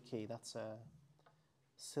 LJK, that's a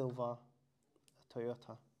silver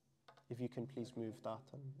Toyota. If you can please move that,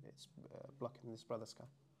 and it's blocking this brother's car.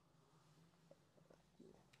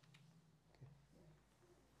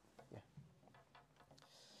 Okay. Yeah.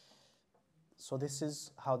 So this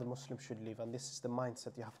is how the Muslim should live, and this is the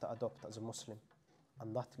mindset you have to adopt as a Muslim.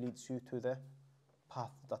 And that leads you to the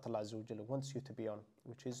path that Allah Azza wa Jalla wants you to be on,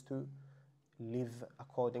 which is to live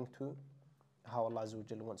according to how Allah Azza wa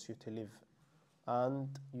Jalla wants you to live. And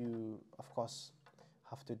you, of course,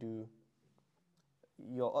 have to do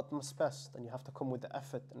your utmost best, and you have to come with the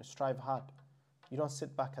effort and strive hard. You don't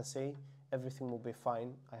sit back and say, everything will be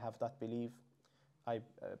fine, I have that belief, I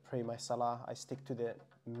pray my salah, I stick to the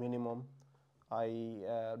minimum, I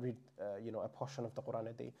read a portion of the Qur'an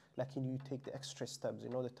a day. Like you take the extra steps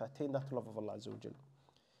in order to attain that love of Allah Azza wa Jalla.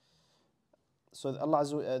 So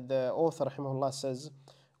the author rahimahullah says,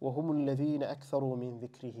 وَهُمُ الَّذِينَ أَكْثَرُوا مِنْ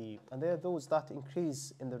ذِكْرِهِ. And they are those that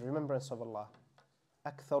increase in the remembrance of Allah.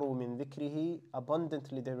 أَكْثَرُوا مِنْ ذِكْرِهِ.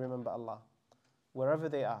 Abundantly they remember Allah, wherever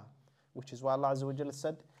they are. Which is why Allah Azza wa Jalla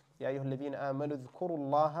said, يَا أَيُّهَا الَّذِينَ آمَنُوا اذْكُرُوا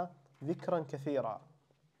اللَّهَ ذِكْرًا كَثِيرًا.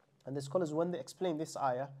 And the scholars, when they explain this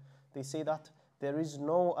ayah, they say that there is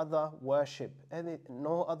no other worship,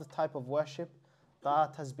 no other type of worship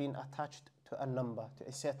that has been attached to a number, to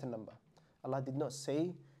a certain number. Allah did not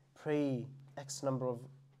say, pray X number of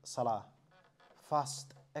salah,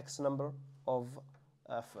 fast X number of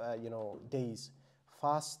days,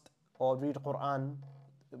 fast or read Qur'an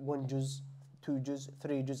 1 juz, 2 juz,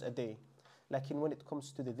 3 juz a day. Like when it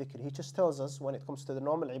comes to the dhikr, he just tells us when it comes to the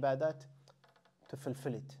normal ibadat to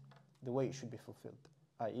fulfill it the way it should be fulfilled,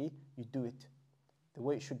 i.e. you do it the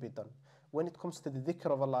way it should be done. When it comes to the dhikr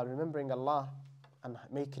of Allah, remembering Allah and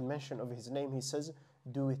making mention of His name, he says,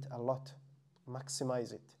 do it a lot,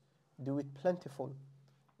 maximize it, do it plentiful.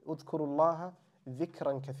 اذكروا الله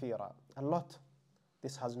ذكرا كثيرا. A lot.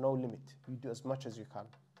 This has no limit. You do as much as you can.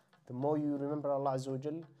 The more you remember Allah Azza wa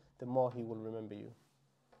Jal, the more He will remember you.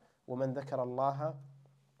 ومن ذكر الله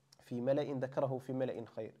في ملأ ذكره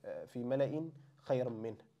في ملأ خير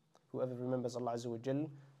منه. Whoever remembers Allah Azza wa Jal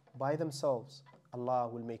by themselves, Allah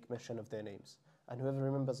will make mention of their names. And whoever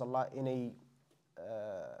remembers Allah in a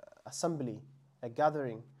assembly, a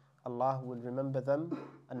gathering, Allah will remember them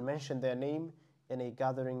and mention their name in a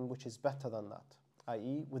gathering which is better than that,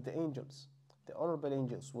 i.e. with the angels. The honorable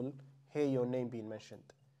angels will hear your name being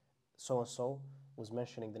mentioned. So and so was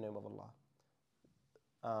mentioning the name of Allah.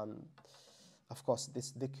 Of course,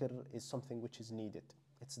 this dhikr is something which is needed.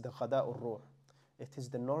 It's the ghada'ur ruh. It is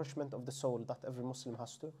the nourishment of the soul that every Muslim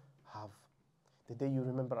has to have. The day you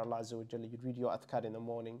remember Allah Azza wa Jalla, you read your adhkar in the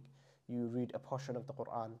morning, you read a portion of the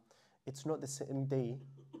Qur'an. It's not the same day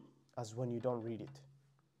as when you don't read it.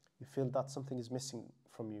 You feel that something is missing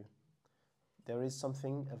from you. There is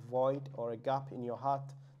something, a void or a gap in your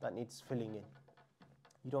heart that needs filling in.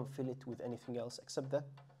 You don't fill it with anything else except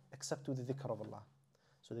with the dhikr of Allah.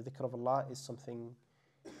 So the dhikr of Allah is something,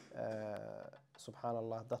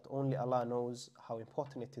 subhanallah, that only Allah knows how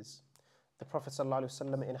important it is. The Prophet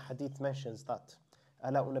ﷺ in a hadith mentions that,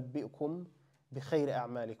 أَلَا أُنَبِّئُكُمْ بِخَيْرِ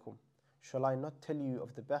أَعْمَالِكُمْ. Shall I not tell you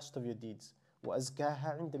of the best of your deeds?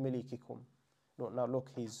 وَأَزْكَاهَا عِنْدَ مَلِيكِكُمْ. Now look,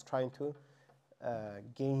 he's trying to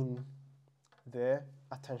gain their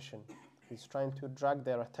attention. He's trying to drag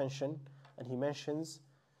their attention, and he mentions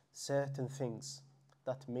certain things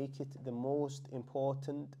that make it the most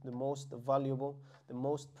important, the most valuable, the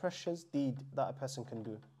most precious deed that a person can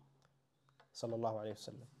do. Sallallahu Alaihi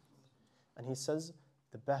Wasallam. And he says,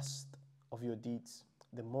 the best of your deeds,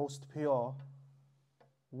 the most pure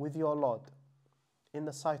with your Lord, in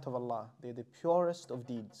the sight of Allah, they're the purest of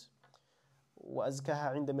deeds.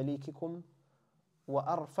 وَأَزْكَهَا عِنْدَ مَلِيكِكُمْ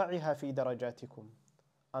وَأَرْفَعِهَا فِي دَرَجَاتِكُمْ.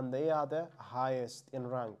 And they are the highest in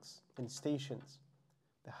ranks, in stations,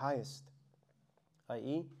 the highest.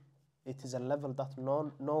 I.e., it is a level that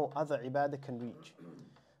no other ibadah can reach.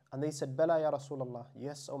 And they said, Bala ya Rasulullah,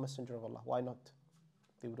 yes, O Messenger of Allah, why not?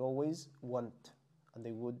 They would always want, and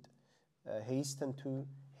they would hasten to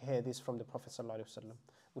hear this from the Prophet ﷺ,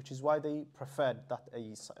 which is why they preferred that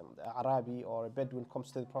a Arabi or a Bedouin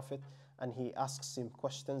comes to the Prophet and he asks him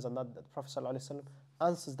questions, and that the Prophet ﷺ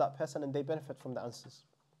answers that person, and they benefit from the answers.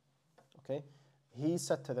 Okay? He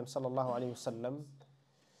said to them, sallallahu alayhi wasallam,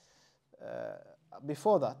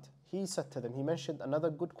 before that, he said to them, he mentioned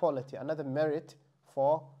another good quality, another merit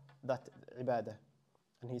for that ibadah.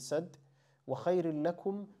 And he said, وَخَيْرٍ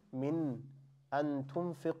لَكُمْ مِنْ أَن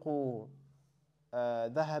تُنْفِقُوا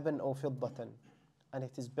ذَهَبًا أَوْ فِضَّةً. And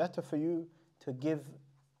it is better for you to give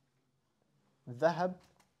dhahab,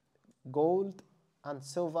 gold, and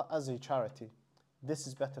silver as a charity. This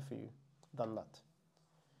is better for you than that.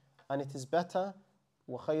 And it is better,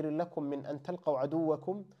 وَخَيْرٍ لَكُمْ مِنْ أَن تَلْقَوْا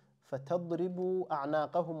عَدُوَّكُمْ فَتَضْرِبُوا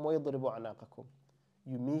أَعْنَاقَهُمْ وَيَضْرِبُوا أَعْنَاقَكُمْ.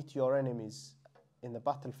 You meet your enemies in the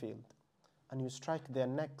battlefield, and you strike their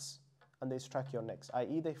necks, and they strike your necks.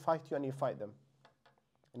 I.e., they fight you and you fight them.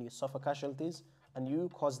 And you suffer casualties, and you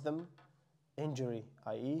cause them injury.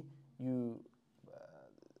 I.e., you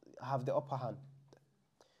have the upper hand.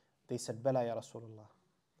 They said, Bala ya Rasulullah.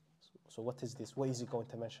 So what is this? What is he going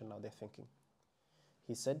to mention now? They're thinking.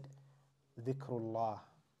 He said, Dhikrullah.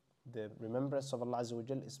 The remembrance of Allah Azza wa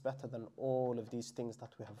Jal is better than all of these things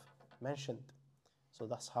that we have mentioned. So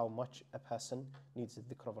that's how much a person needs the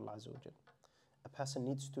dhikr of Allah Azza wa Jal. A person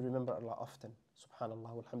needs to remember Allah often.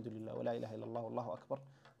 Subhanallah, walhamdulillah, wa la ilaha illallah, Allahu Akbar,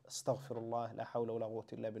 astaghfirullah, la hawla wa la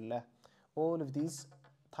quwwata illa billah. All of these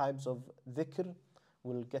types of dhikr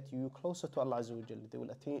will get you closer to Allah Azza wa Jal. They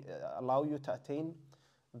will allow you to attain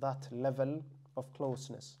that level of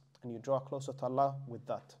closeness. And you draw closer to Allah with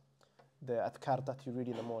that. The adhkar that you read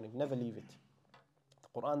in the morning, never leave it.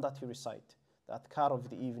 The Qur'an that you recite, the adhkar of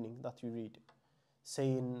the evening that you read,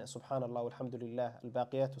 saying Subhanallah, Alhamdulillah,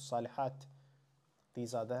 Al-Baqiyat, Al-Salihat.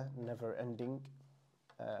 These are the never-ending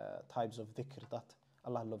types of dhikr that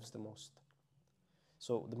Allah loves the most.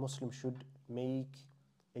 So the Muslim should make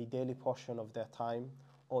a daily portion of their time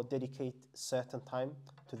or dedicate certain time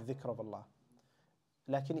to the dhikr of Allah.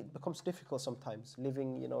 Like it becomes difficult sometimes,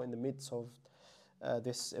 living in the midst of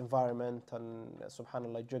this environment and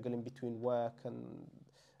subhanallah juggling between work and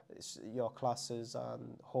your classes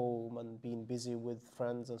and home and being busy with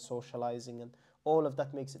friends and socializing, and all of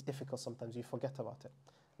that makes it difficult sometimes. You forget about it.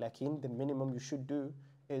 Like the minimum you should do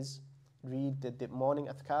is read the morning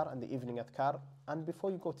adhkar and the evening adhkar, and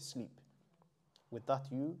before you go to sleep. With that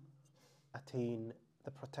you attain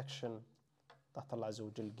the protection that Allah Azza wa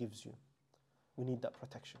Jal gives you. We need that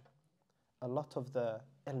protection. A lot of the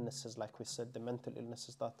illnesses, like we said, the mental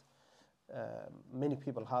illnesses that many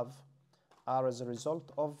people have are as a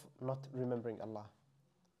result of not remembering Allah.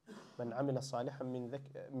 مَنْ عَمِلَ صَالِحًا مِنْ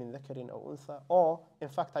ذَكَرٍ أَوْ أُنْثَى. Or, in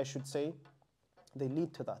fact, I should say, they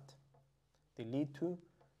lead to that. They lead to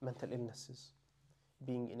mental illnesses.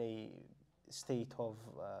 Being in a state of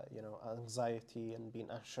anxiety and being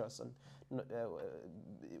anxious and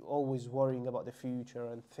always worrying about the future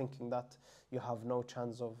and thinking that you have no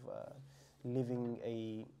chance of living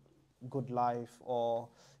a good life, or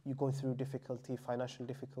you're going through difficulty, financial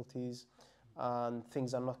difficulties, and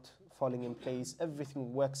things are not falling in place,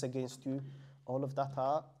 everything works against you, all of that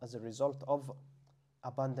are as a result of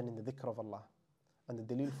abandoning the dhikr of Allah. And the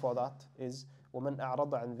dalil for that is وَمَنْ أَعْرَضَ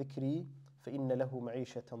عَنْ ذِكْرِي فَإِنَّ لَهُ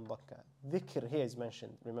مَعِيشَةً ضَنْكًا. Dhikr here is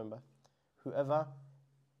mentioned, remember. Whoever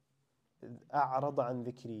أَعْرَضَ عَنْ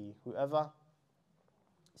ذِكْرِي, whoever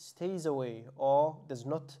stays away or does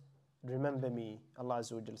not remember me, Allah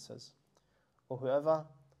Azza wa Jal says, or whoever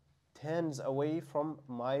turns away from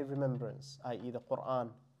my remembrance, i.e. the Qur'an,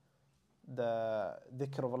 the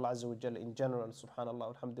dhikr of Allah Azza wa Jal in general,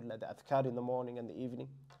 subhanallah, alhamdulillah, the adhkar in the morning and the evening,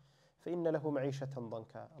 فَإِنَّ لَهُ مَعِيشَةً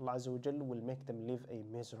ضَنْكًا. Allah Azza wa Jal will make them live a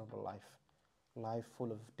miserable life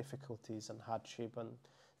full of difficulties and hardship and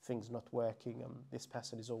things not working, and this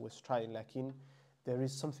person is always trying, lakin there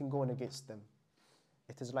is something going against them.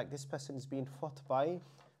 It is like this person is being fought by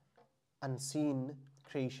unseen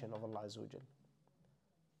creation of Allah Azza wa Jal.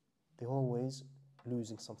 They're always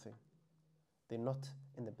losing something. They're not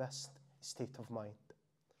in the best state of mind.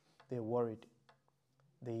 They're worried.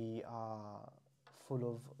 They are full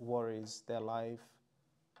of worries, their life,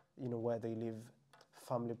 where they live,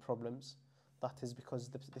 family problems. That is because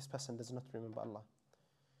this person does not remember Allah.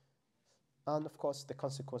 And of course, the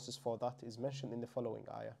consequences for that is mentioned in the following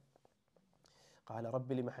ayah. قَالَ رَبِّ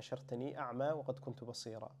لِمَ حَشَرْتَنِي أَعْمَى وَقَدْ كُنْتُ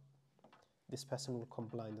بَصِيرًا. This person will come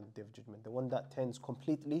blind on the day of judgment. The one that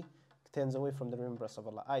turns away from the remembrance of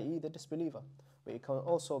Allah, i.e. the disbeliever. But it can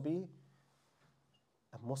also be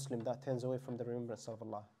a Muslim that turns away from the remembrance of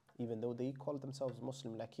Allah, even though they call themselves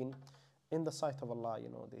Muslim, lakin in the sight of Allah,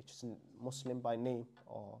 they're just Muslim by name,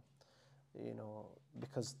 or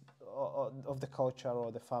because of the culture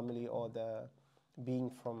or the family or the being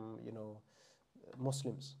from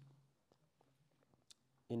Muslims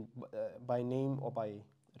by name or by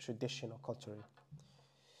tradition or culture.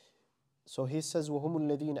 So he says وَهُمُ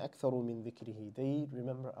الَّذِينَ أَكْثَرُوا مِنْ ذِكْرِهِ. They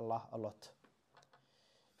remember Allah a lot.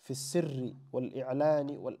 فِي السِّرِّ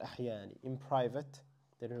وَالْإِعْلَانِ وَالْأَحْيَانِ. In private,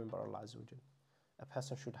 they remember Allah Azza wa Jal. A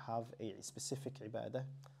person should have a specific ibadah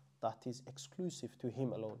that is exclusive to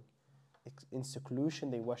him alone. In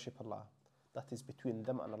seclusion, they worship Allah. That is between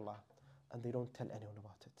them and Allah, and they don't tell anyone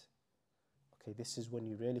about it. Okay, this is when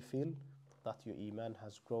you really feel that your iman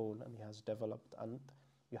has grown and it has developed, and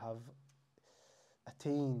you have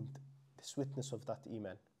attained the sweetness of that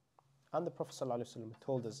iman. And the Prophet ﷺ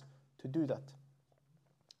told us to do that.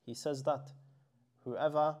 He says that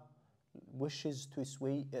whoever wishes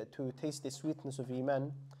to taste the sweetness of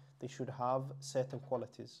iman, they should have certain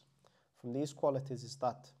qualities. From these qualities is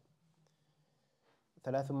that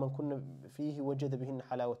ثلاث من كن فيه وجد بهن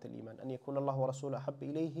حلاوة الإيمان أن يكون الله ورسوله أحب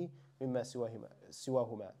إليه مما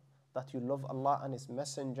سواهما. That you love Allah and His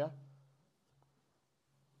Messenger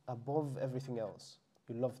above everything else.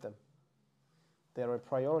 You love them. They are a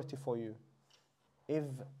priority for you. If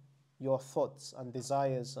your thoughts and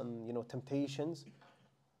desires and temptations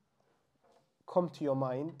come to your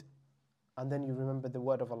mind, and then you remember the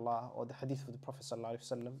word of Allah or the hadith of the Prophet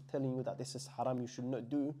ﷺ telling you that this is haram, you should not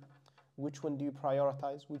do, which one do you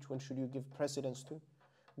prioritize? Which one should you give precedence to?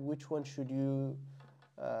 Which one should you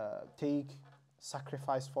take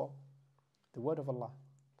sacrifice for? The word of Allah.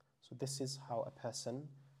 So this is how a person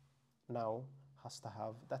now has to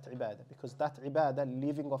have that ibadah, because that ibadah,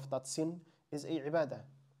 leaving off that sin, is a ibadah.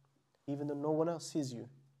 Even though no one else sees you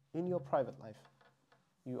in your private life,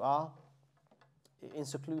 you are in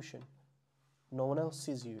seclusion. No one else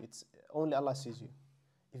sees you. It's only Allah sees you.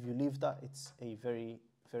 If you leave that, it's a very,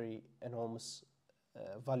 very enormous,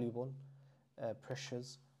 valuable,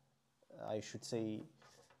 precious, I should say,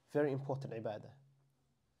 very important ibadah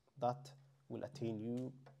that will attain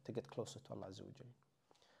you to get closer to Allah Azza wa Jal.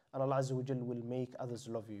 And Allah Azza wa Jal will make others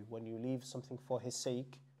love you. When you leave something for His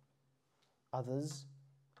sake, others'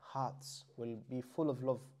 hearts will be full of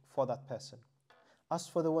love for that person. As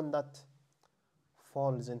for the one that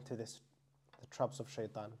falls into the traps of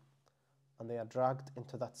shaitan, and they are dragged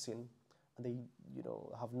into that sin, and they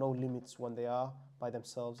have no limits when they are by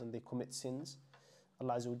themselves and they commit sins,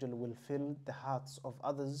 Allah Azza wa Jal will fill the hearts of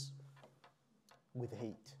others with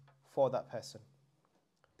hate for that person.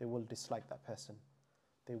 They will dislike that person.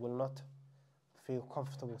 They will not feel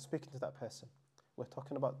comfortable speaking to that person. We're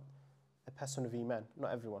talking about a person of iman,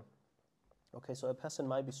 not everyone. Okay, so a person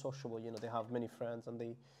might be sociable, they have many friends, and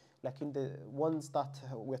they, like in the ones that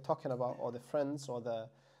we're talking about, or the friends, or the,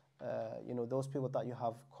 those people that you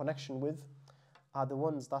have connection with, are the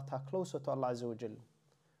ones that are closer to Allah Azza wa Jal.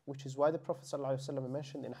 Which is why the Prophet ﷺ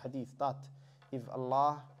mentioned in hadith that if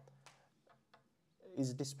Allah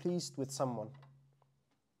is displeased with someone,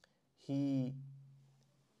 He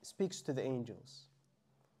speaks to the angels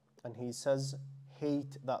and he says,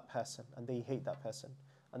 hate that person, and they hate that person.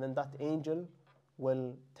 And then that angel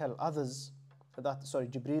will tell others,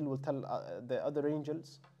 Jibreel will tell the other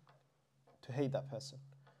angels to hate that person.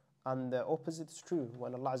 And the opposite is true.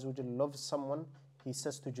 When Allah Azza wa Jal loves someone, He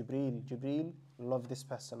says to Jibreel, Jibreel, love this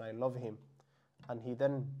person, I love him. And He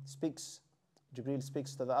then speaks, Jibreel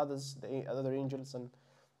speaks to the others, the other angels, and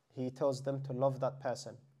He tells them to love that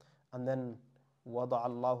person. And then وَضَعَ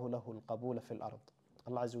اللَّهُ لَهُ الْقَبُولَ فِي الْأَرْضِ.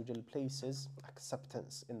 Allah Azza wa Jal places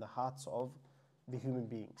acceptance in the hearts of the human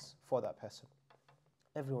beings for that person.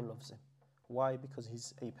 Everyone loves him. Why? Because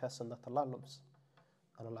he's a person that Allah loves.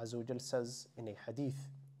 And Allah Azza wa Jal says in a hadith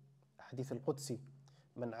al-Qudsi,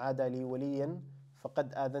 مَنْ عَادَ لِي وَلِيًّا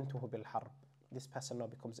فَقَدْ آذَنْتُهُ بِالْحَرْبِ. This person now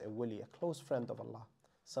becomes a wali, a close friend of Allah.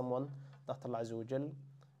 Someone that Allah Azza wa Jal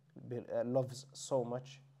loves so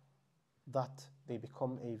much that they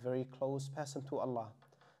become a very close person to Allah.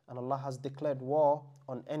 And Allah has declared war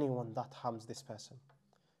on anyone that harms this person.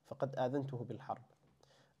 فَقَدْ آذَنْتُهُ بِالْحَرْبِ.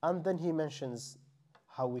 And then He mentions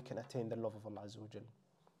how we can attain the love of Allah Azza wa Jal.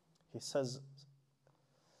 He says,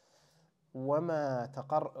 وَمَا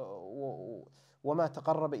تَقَرَّبَ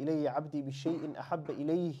إِلَيَّ عَبْدِي بِشَيْءٍ أَحَبَّ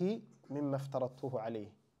إِلَيْهِ مِمَّا افْتَرَضْتُهُ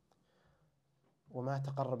عَلَيْهِ. وَمَا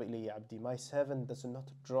تَقَرَّبَ إِلَيَّ عَبْدِي. My servant does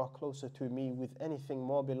not draw closer to me with anything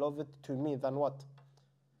more beloved to me than what?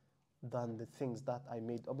 Than the things that I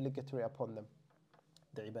made obligatory upon them.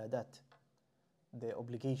 The ibadat, the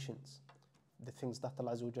obligations, the things that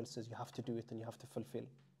Allah Azza wa Jal says you have to do it and you have to fulfill.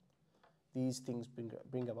 These things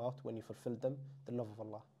bring about, when you fulfill them, the love of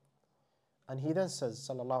Allah. And He then says,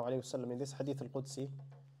 sallallahu alayhi wa sallam, in this hadith al-Qudsi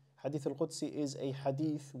is a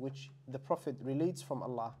hadith which the Prophet relates from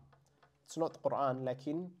Allah. It's not Qur'an,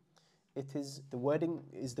 lakin it is the wording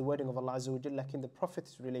of Allah Azza wa Jal, lakin the Prophet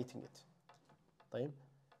is relating it. طيب?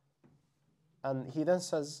 And He then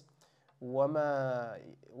says, وَلَا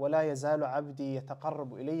يَزَالُ عَبْدِي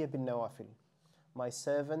يَتَقَرَّبُ إِلَيَّ بِالنَّوَافِلِ. My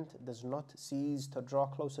servant does not cease to draw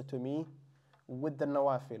closer to me with the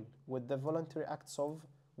nawafil, with the voluntary acts of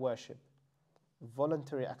worship.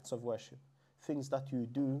 Voluntary acts of worship. Things that you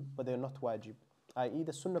do, but they're not wajib. I.e.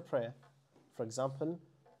 the sunnah prayer. For example,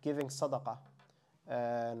 giving sadaqah,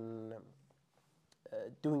 and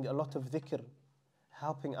doing a lot of dhikr,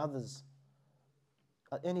 helping others.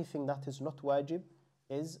 Anything that is not wajib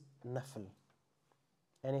is nafl.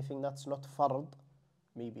 Anything that's not fard,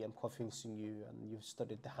 maybe I'm convincing you and you've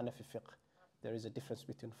studied the Hanafi fiqh, there is a difference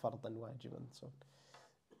between fard and wajib and so on.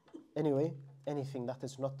 Anyway, anything that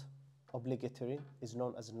is not obligatory is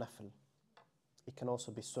known as nafl. It can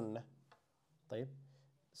also be sunnah, طيب?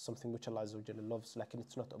 Something which Allah Azza wa Jalla loves, like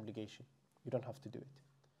it's not obligation. You don't have to do it.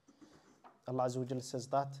 Allah Azza wa Jalla says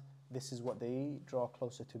that this is what they draw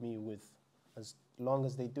closer to me with. As long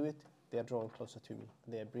as they do it, they are drawing closer to me.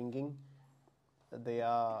 They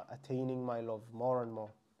are attaining my love more and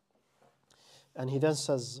more. And He then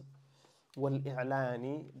says,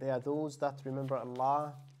 وَالْإِعْلَانِ. They are those that remember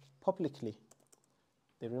Allah publicly.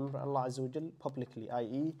 They remember Allah Azza wa Jal publicly,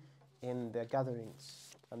 i.e. in their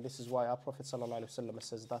gatherings. And this is why our Prophet ﷺ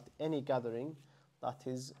says that any gathering that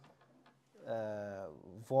is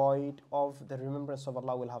void of the remembrance of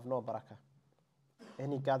Allah will have no barakah.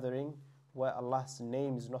 Any gathering where Allah's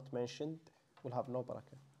name is not mentioned will have no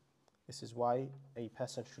barakah. This is why a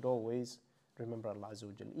person should always remember Allah Azza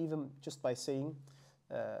wa Jal. Even just by saying,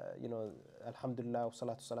 Alhamdulillah wa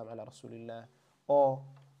salatu salam ala Rasulillah, or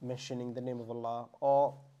mentioning the name of Allah,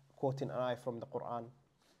 or quoting an ayah from the Qur'an.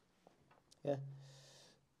 Yeah.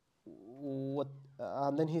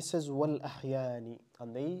 And then He says, وَالْأَحْيَانِ.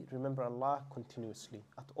 And they remember Allah continuously,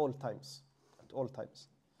 at all times. At all times.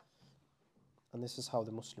 And this is how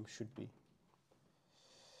the Muslim should be.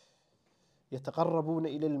 يتقربون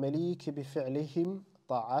إلى المليك بفعلهم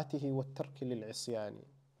طاعاته والترك للعصيان.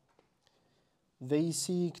 They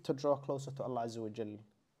seek to draw closer to Allah Azza wa Jal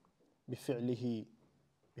بفعلهم,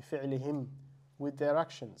 with their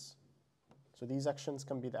actions. So these actions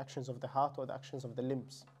can be the actions of the heart or the actions of the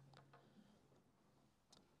limbs.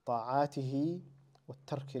 طاعاته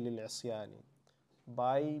والترك للعصيان.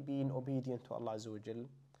 By being obedient to Allah Azza wa Jal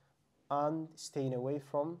and staying away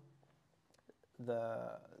from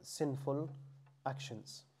the sinful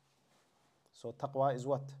actions. So taqwa is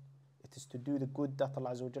what? It is to do the good that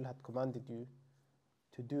Allah Azza wa Jal had commanded you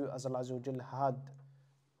to do, as Allah Azza wa Jal had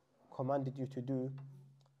commanded you to do,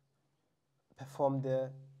 perform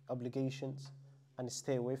the obligations and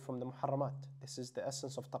stay away from the muharramat. This is the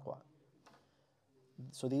essence of taqwa.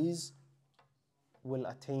 So these will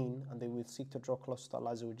attain and they will seek to draw close to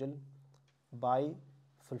Allah Azza wa Jal by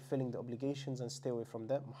fulfilling the obligations and stay away from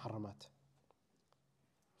the muharramat.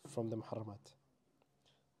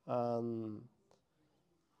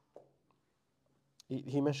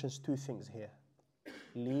 he mentions two things here: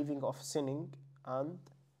 leaving off sinning and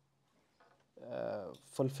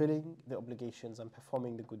fulfilling the obligations and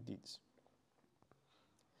performing the good deeds.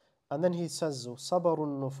 And then he says, صبر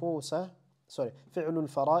النفوس فعل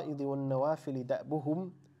الفرائض والنوافل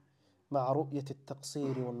دأبهم مع رؤية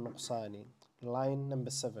التقصير والنقصان. Line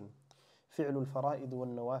number 7. فعل الفرائض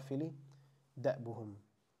والنوافل دأبهم.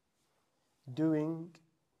 Doing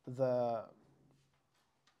the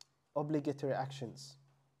obligatory actions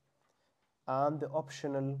and the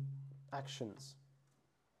optional actions.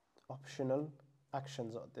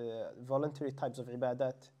 The voluntary types of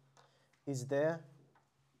ibadat is their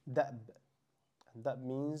da'b. And that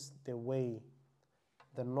means the way,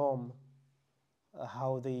 the norm,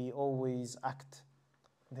 how they always act,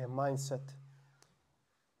 their mindset.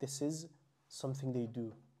 This is something they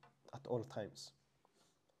do at all times.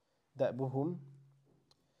 دأبهم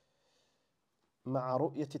مع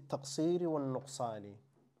رؤية التقصير والنقصان.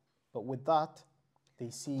 But with that, they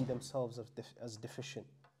see themselves as deficient,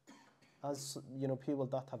 as people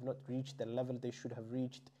that have not reached the level they should have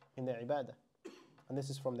reached in their ibadah. And this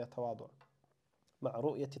is from their tawadu. مع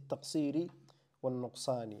رؤية التقصير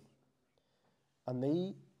والنقصان. And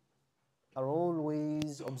they are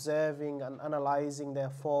always observing and analyzing their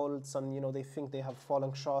faults, and they think they have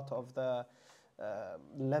fallen short of the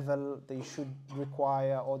level they should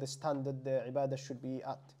require, or the standard the ibadah should be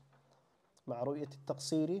at. مع رؤية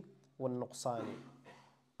التقصير والنقصان.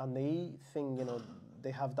 And they think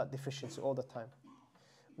they have that deficiency all the time.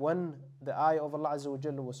 When the ayah of Allah Azza wa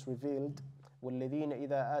Jalla was revealed, والذين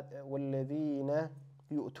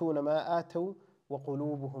يؤتون ما آتوا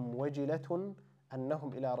وقلوبهم وجلة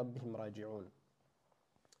أنهم إلى ربهم راجعون.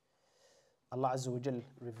 Allah Azza wa Jalla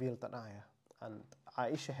revealed an ayah, and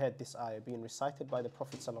Aisha heard this ayah being recited by the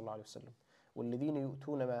Prophet sallallahu alaihi wasallam. والذين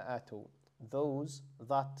يؤتون ما آتوا. Those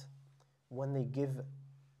that when they give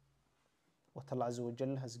what Allah Azza wa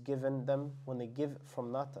Jalla has given them, when they give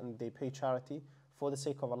from that and they pay charity for the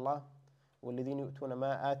sake of Allah, وَالَّذِينَ يُؤْتُونَ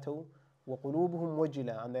مَا آتَوْا وَقُلُوبُهُمْ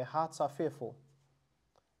وَجِلَةٌ. And their hearts are fearful.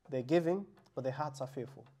 They're giving, but their hearts are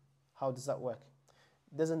fearful. How does that work?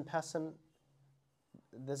 Doesn't the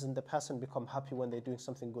person become happy when they're doing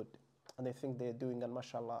something good, and they think they're doing and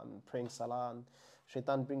mashallah and praying salah, and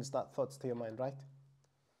shaitan brings that thoughts to your mind, right?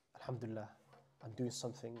 Alhamdulillah, I'm doing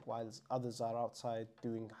something while others are outside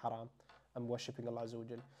doing haram and worshipping Allah Azza wa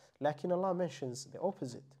Jal. Lakin Allah mentions the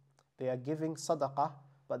opposite. They are giving sadaqah,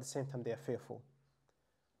 but at the same time they are fearful.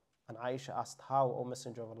 And Aisha asked, how, O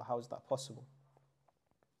Messenger of Allah, how is that possible?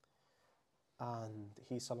 And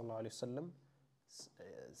he sallallahu alayhi wasallam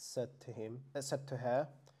said to her,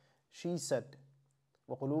 she said,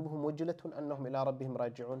 وَقُلُوبُهُمْ وَجِلَةٌ أَنَّهُمْ إِلَىٰ رَبِّهِمْ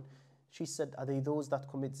رَاجِعُونَ. She said, are they those that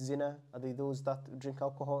commit zina? Are they those that drink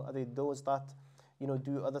alcohol? Are they those that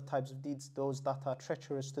do other types of deeds? Those that are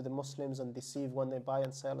treacherous to the Muslims and deceive when they buy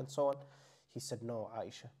and sell and so on? He said, no,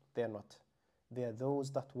 Aisha, they are not. They are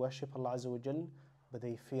those that worship Allah Azza wa Jal, but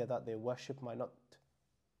they fear that their worship might not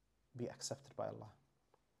be accepted by Allah.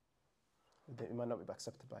 It might not be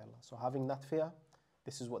accepted by Allah. So having that fear,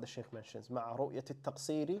 this is what the Shaykh mentions. مع رؤية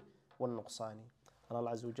التقصير والنقصان. And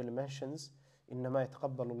Allah Azza wa Jalla mentions, إنما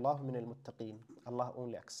يتقبل الله من المتقين. Allah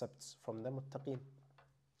only accepts from the muttaqeen.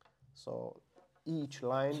 So each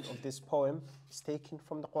line of this poem is taken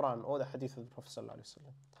from the Quran or the hadith of the Prophet sallallahu alaihi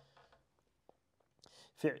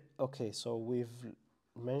wasallam. Okay, so we've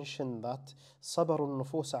mentioned that صبر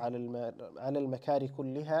النفوس على المكاره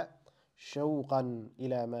كلها شوقا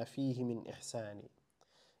إلى ما فيه من إحسان.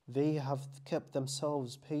 They have kept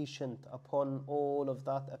themselves patient upon all of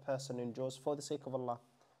that a person enjoys for the sake of Allah.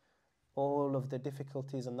 All of the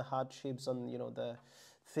difficulties and the hardships and the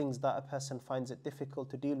things that a person finds it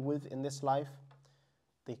difficult to deal with in this life,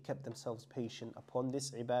 they kept themselves patient upon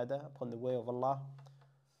this ibadah, upon the way of Allah,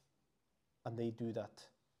 and they do that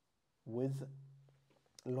with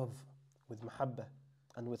love, with mahabbah,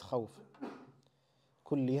 and with khawf.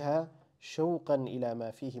 كلها شوقا إلى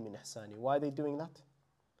ما فيه من إحسان. Why are they doing that?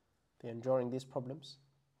 They're enduring these problems.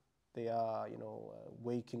 They are,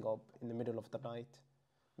 waking up in the middle of the night.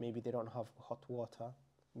 Maybe they don't have hot water.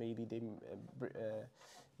 Maybe they,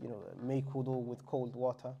 make wudu with cold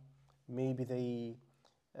water. Maybe they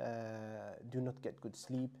do not get good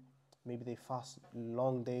sleep. Maybe they fast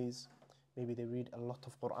long days. Maybe they read a lot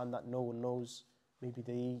of Qur'an that no one knows. Maybe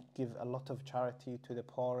they give a lot of charity to the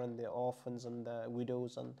poor and the orphans and the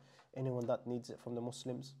widows and anyone that needs it from the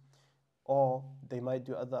Muslims. Or they might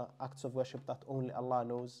do other acts of worship that only Allah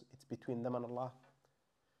knows. It's between them and Allah.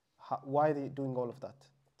 Why are they doing all of that?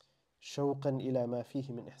 شوقا إلى ما فيه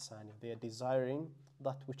من إحسان. They are desiring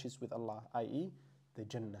that which is with Allah, i.e. the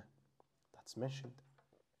Jannah. That's mentioned.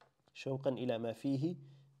 شوقا إلى ما فيه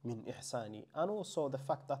من إحساني. And also the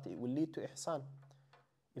fact that it will lead to ihsan.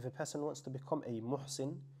 If a person wants to become a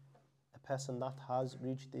muhsin, a person that has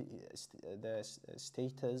reached the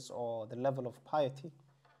status or the level of piety,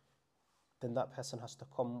 then that person has to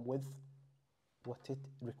come with what it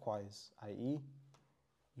requires, i.e.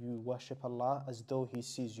 you worship Allah as though He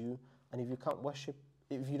sees you, and if you can't worship,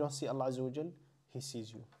 if you don't see Allah Azza wa Jal, He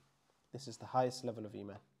sees you. This is the highest level of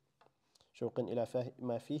iman. شوق إلى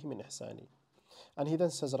ما فيه من إحساني. And he then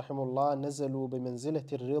says رحمه الله نزلوا بمنزلة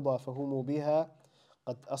الرضا فهم بها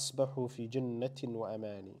قد أصبحوا في جنة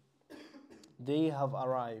وأمان. They have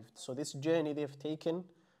arrived. So this journey they've taken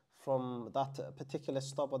from that particular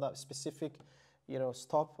stop or that specific,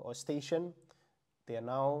 stop or station, they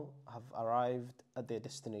now have arrived at their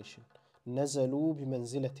destination. نزلوا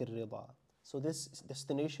بمنزلة الرضا. So this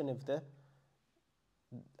destination of the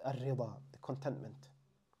الرضا, the contentment,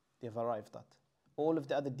 they've arrived at. All of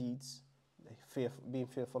the other deeds, being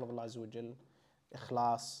fearful of Allah Azza wa Jal,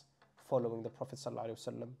 ikhlas, following the Prophet Sallallahu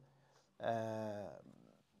Alaihi Wasallam,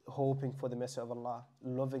 hoping for the mercy of Allah,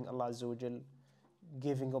 loving Allah Azza wa Jal,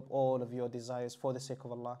 giving up all of your desires for the sake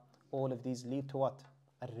of Allah, all of these lead to what?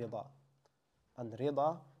 Ar-Rida. And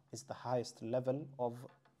Rida is the highest level of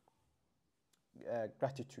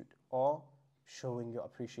gratitude, or showing your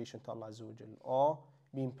appreciation to Allah Azza wa Jal, or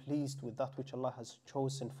being pleased with that which Allah has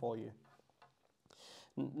chosen for you.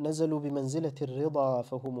 نزلوا بمنزلة الرضا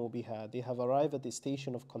فهم بها. They have arrived at the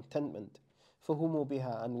station of contentment. فهم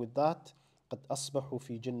بها, and with that قد أصبحوا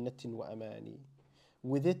في جنة وأمان.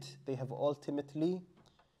 With it they have ultimately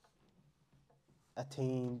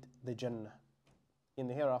attained the Jannah in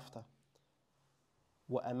the hereafter.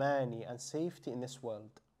 وأماني, and safety in this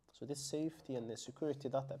world. So this safety and the security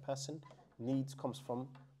that a person needs comes from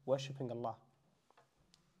worshipping Allah.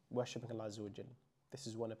 Worshipping Allah Azza wa Jal. This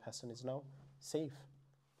is when a person is now safe.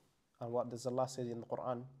 And what does Allah say in the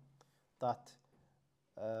Qur'an? That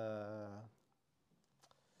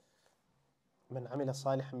من عمل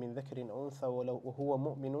صالحا من ذكر أو أنثى وهو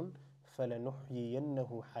مؤمن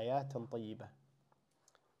فلنحيينه حياة طيبة.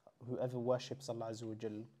 Whoever worships Allah Azza wa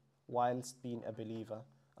Jal whilst being a believer,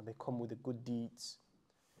 and they come with the good deeds,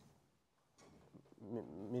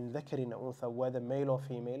 من ذكر أو أنثى, whether male or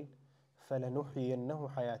female, فلنحيينه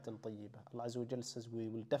حياة طيبة. Allah Azza wa Jal says we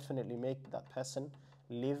will definitely make that person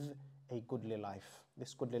live a goodly life.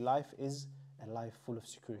 This goodly life is a life full of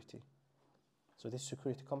security. So this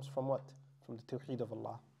security comes from what? From the tawheed of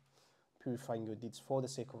Allah, purifying your deeds for the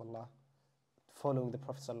sake of Allah, following the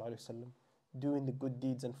Prophet Sallallahu Alaihi Wasallam, doing the good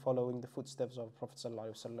deeds and following the footsteps of the Prophet Sallallahu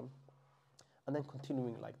Alaihi Wasallam, and then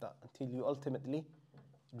continuing like that until you ultimately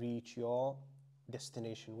reach your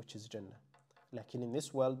destination, which is Jannah. Like in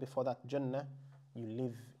this world, before that Jannah, you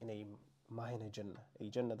live in a minor Jannah, a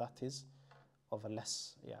Jannah that is of a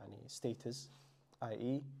less status,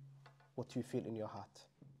 i.e. what you feel in your heart.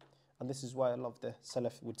 And this is why a lot of the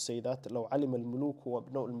Salaf would say that لو علم الملوك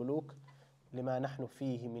وابناء الملوك لما نحن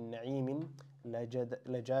فيه من نعيم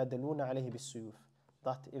لجادلون عليه بالسيوف.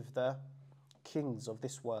 That if the kings of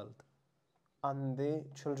this world and the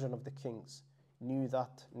children of the kings knew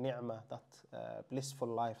that ni'mah, that blissful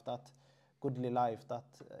life, that goodly life, that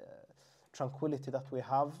tranquility that we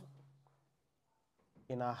have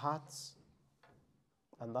in our hearts,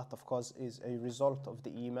 and that of course is a result of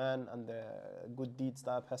the iman and the good deeds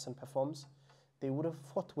that a person performs, they would have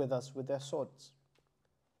fought with us with their swords.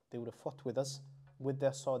 They would have fought with us with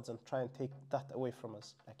their swords and try and take that away from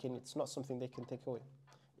us. Again, it's not something they can take away.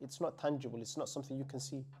 It's not tangible. It's not something you can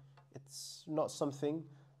see. It's not something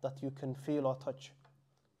that you can feel or touch.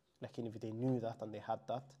 Like if they knew that and they had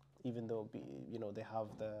that, even though they have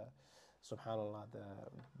the subhanallah,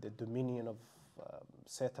 the dominion of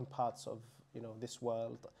certain parts of this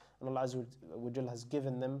world, and Allah Azza wa Jal has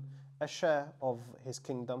given them a share of His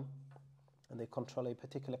kingdom, and they control a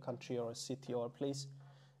particular country or a city or a place,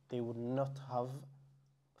 they would not have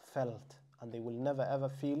felt, and they will never ever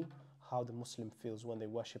feel how the Muslim feels when they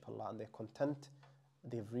worship Allah and they're content.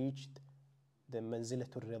 They've reached the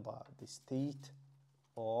manzilatul rida, the state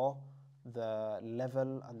or the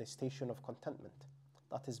level and the station of contentment.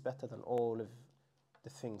 That is better than all of the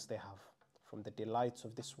things they have, from the delights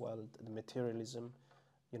of this world, the materialism,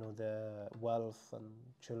 the wealth and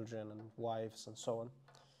children and wives and so on.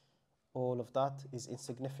 All of that is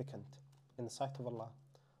insignificant in the sight of Allah.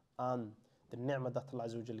 And the ni'mah that Allah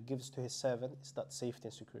Azza wa Jal gives to His servant is that safety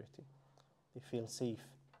and security. They feel safe.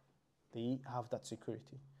 They have that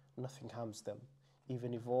security. Nothing harms them.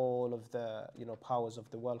 Even if all of the powers of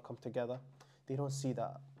the world come together, they don't see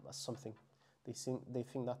that as something. They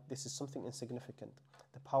think that this is something insignificant.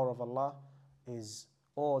 The power of Allah is,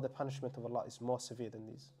 or the punishment of Allah is more severe than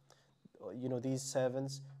these. these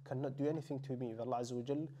servants cannot do anything to me if Allah Azza wa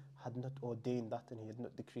Jal had not ordained that and He had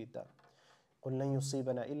not decreed that. قُلْ لَنْ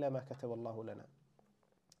يُصِيبَنَا إِلَّا مَا كَتَبَ اللَّهُ لَنَا.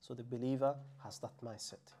 So the believer has that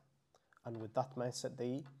mindset. And with that mindset,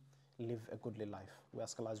 they live a goodly life. We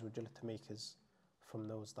ask Allah Azza wa Jal to make us from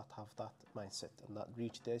those that have that mindset and that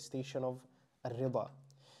reach the station of الرضا.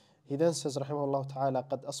 He then says, رحمه الله تعالى,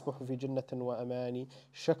 قد أصبحوا في جنة وأمان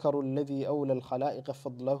شكروا الذي أولى الخلائق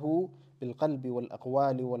فضله بالقلب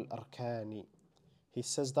والأقوال والأركان. He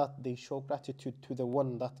says that they show gratitude to the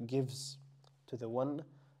one that gives, His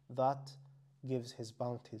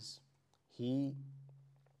bounties.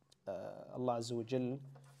 Allah Azza wa Jal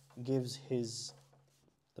gives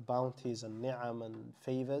the bounties and ni'am and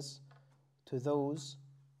favors to those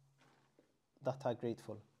that are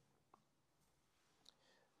grateful.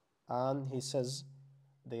 And he says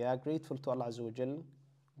they are grateful to Allah Azza wa Jal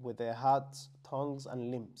with their hearts, tongues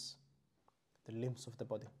and limbs, the limbs of the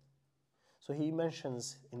body. So he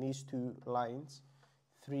mentions in these two lines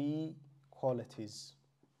 3 qualities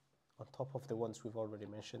on top of the ones we've already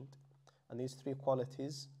mentioned. And these 3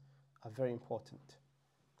 qualities are very important.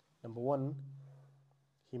 Number 1,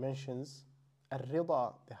 he mentions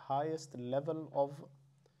الرضا, the highest level of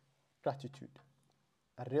gratitude.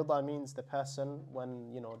 Al-Rida means the person,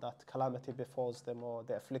 when that calamity befalls them or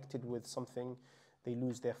they're afflicted with something, they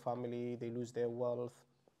lose their family, they lose their wealth,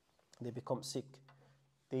 they become sick,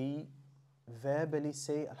 they verbally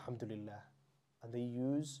say Alhamdulillah, and they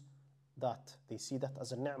use that, they see that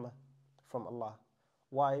as a ni'mah from Allah.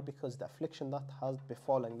 Why? Because the affliction that has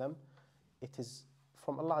befallen them, it is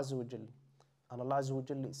from Allah Azza wa Jal, and Allah Azza wa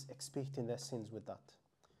Jal is expiating their sins with that.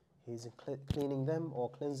 He is cleaning them or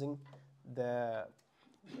cleansing their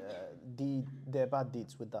bad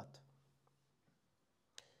deeds with that.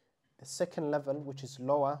 The second level, which is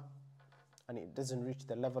lower and it doesn't reach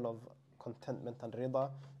the level of contentment and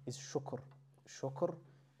rida, is shukr. Shukr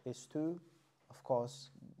is to, of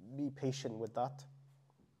course, be patient with that,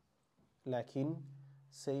 lakin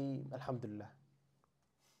say Alhamdulillah.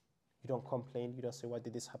 You don't complain, you don't say why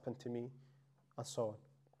did this happen to me, and so on.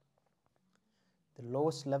 The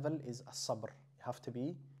lowest level is as-sabr. You have to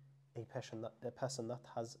be a person that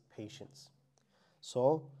has patience.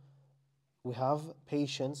 So we have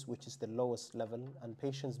patience, which is the lowest level, and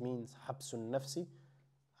patience means حبس النفس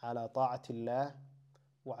على طاعة الله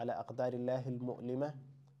وعلى أقدار الله المؤلمة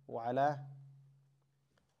وعلى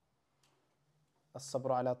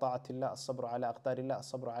الصبر على طاعة الله الصبر على أقدار الله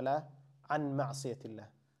الصبر على عن معصية الله.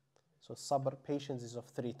 So sabr, patience, is of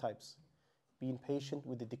 3 types. Being patient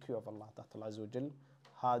with the decree of Allah, that Allah Azza wa Jal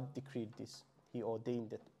had decreed this. He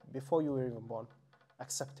ordained it before you were even born.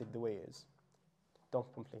 Accept it the way it is.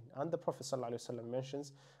 Don't complain. And the Prophet ﷺ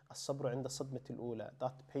mentions as-sabru inda sadmatil ula,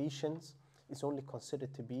 that patience is only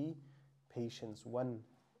considered to be patience when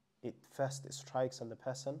it first strikes and the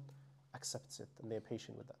person accepts it and they're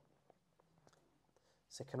patient with that.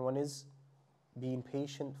 Second one is being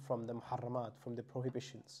patient from the muharramat, from the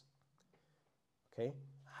prohibitions. Okay?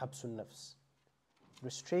 Habsun nafs.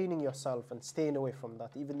 Restraining yourself and staying away from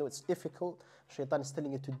that. Even though it's difficult, shaitan is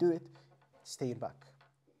telling you to do it, staying back,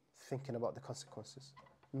 thinking about the consequences,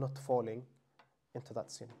 not falling into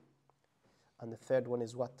that sin. And the third one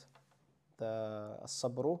is what? The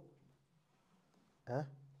as-sabru.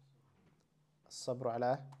 As-sabru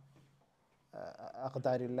ala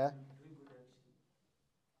aqdarillah.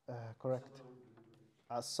 Correct.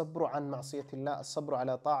 As-sabru an ma'siyatillah, as-sabru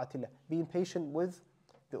ala ta'atillah. Being patient with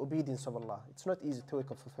the obedience of Allah. It's not easy to wake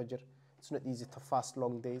up for Fajr. It's not easy to fast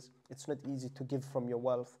long days. It's not easy to give from your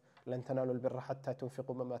wealth. لَن تَنَالُوا الْبِرَّ حَتَّى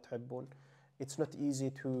تُنْفِقُوا مَمَّا تُحِبُّونَ. It's not easy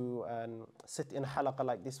to sit in a halaqah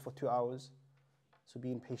like this for 2 hours. So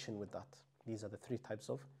being patient with that. These are the 3 types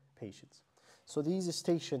of patience. So these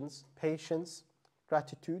stations, patience,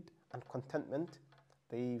 gratitude, and contentment,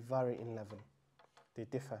 they vary in level. They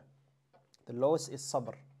differ. The lowest is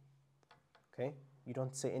sabr. Okay? You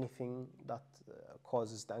don't say anything that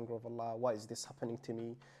causes the anger of Allah. Why is this happening to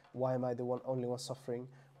me? Why am I the only one suffering?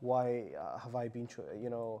 Why have I been,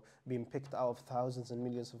 being picked out of thousands and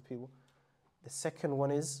millions of people? The second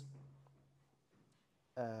one is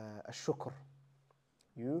a shukr.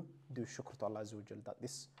 You do shukr to Allah Azza wa Jal, that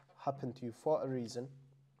this happened to you for a reason,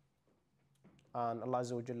 and Allah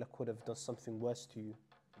Azza wa Jal could have done something worse to you,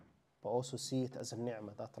 but also see it as a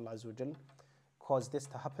ni'mah that Allah Azza wa Jal caused this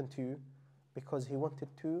to happen to you because He wanted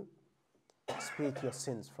to expiate your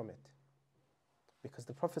sins from it. Because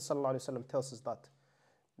the Prophet ﷺ tells us that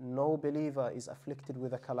no believer is afflicted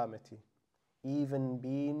with a calamity, even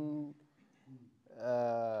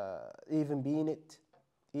it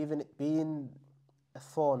being a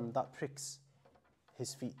thorn that pricks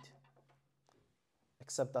his feet.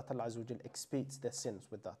 except that Allah Azza wa Jal expiates their sins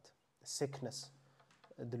with that. The sickness,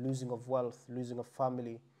 the losing of wealth, losing of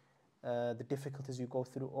family, the difficulties you go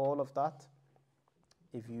through, all of that,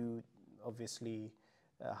 if you obviously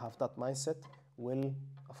have that mindset, will,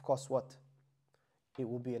 of course, what? It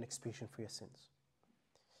will be an expiation for your sins.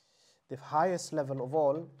 The highest level of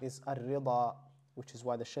all is ar-rida, which is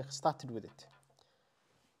why the Shaykh started with it.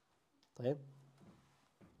 طيب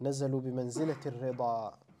نزلوا بمنزلة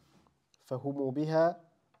الرضا فهم بها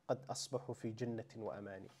قد أصبحوا في جنة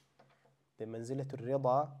وأمان. The منزلة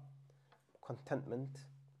الرضا, contentment,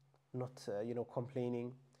 not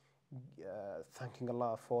complaining, thanking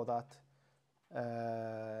Allah for that,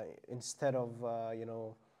 instead of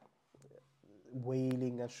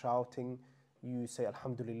wailing and shouting, you say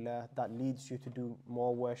Alhamdulillah. That leads you to do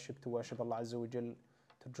more worship, to worship Allah Azza wa Jal,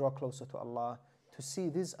 to draw closer to Allah, to see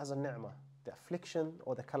this as a ni'mah. The affliction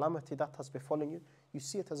or the calamity that has befallen you, you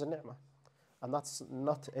see it as a ni'mah. And that's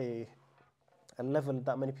not a level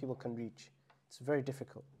that many people can reach. It's very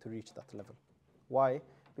difficult to reach that level. Why?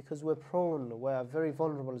 Because we're very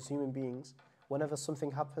vulnerable as human beings. Whenever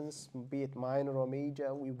something happens, be it minor or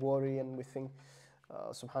major, we worry and we think,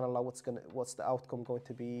 subhanallah, what's the outcome going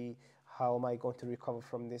to be? How am I going to recover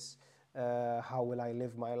from this? How will I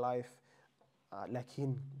live my life?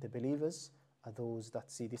 Lakin, the believers are those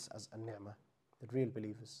that see this as a ni'mah. The real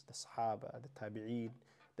believers, the Sahaba, the Tabi'een,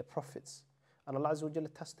 the Prophets. And Allah Azza wa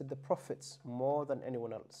Jalla tested the Prophets more than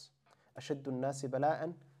anyone else. أشد الناس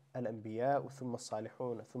بلاءً الأنبياء ثم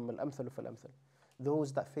الصالحون ثم الأمثل فالأمثل.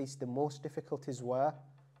 Those that faced the most difficulties were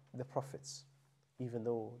the Prophets. Even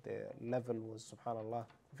though their level was, subhanallah,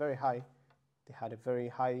 very high, they had a very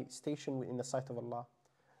high station in the sight of Allah.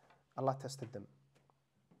 Allah tested them.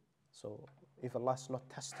 So if Allah is not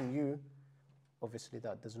testing you, obviously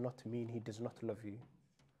that does not mean He does not love you.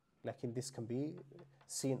 Like this can be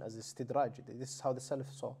seen as istidraj. This is how the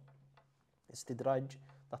Salaf saw. Istidraj,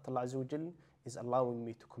 that Allah Azza wa Jal is allowing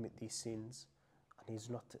me to commit these sins, and He's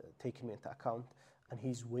not taking me into account, and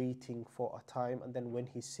He's waiting for a time, and then when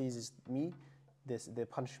He seizes me, the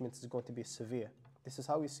punishment is going to be severe. This is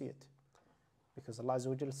how we see it. Because Allah Azza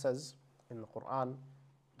wa Jal says in the Qur'an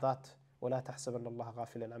that وَلَا تَحْسَبَنَّ اللَّهَ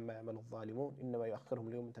غَافِلًا عَمَّا يَعْمَلُ الظَّالِمُونَ إِنَّمَا يُؤَخِّرُهُمْ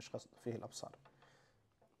لِيَوْمٍ تَشْخَصُ فِيهِ الْأَبْصَارُ.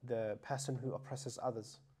 The person who oppresses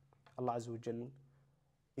others, Allah Azza wa Jal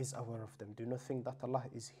is aware of them. Do not think that Allah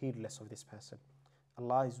is heedless of this person.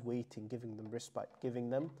 Allah is waiting, giving them respite, giving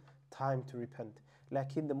them time to repent.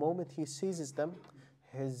 Like in the moment He seizes them,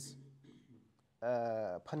 His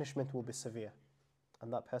punishment will be severe.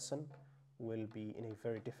 And that person will be in a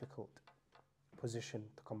very difficult position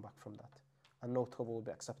to come back from that. And no tawbah will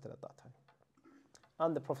be accepted at that time.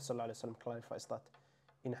 And the Prophet ﷺ clarifies that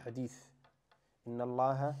in a hadith, إِنَّ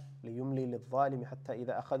اللَّهَ لِيُمْلِي لِلظَّالِمِ حَتَّى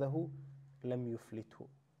إِذَا أَخَذَهُ لَمْ يُفْلِتْهُ.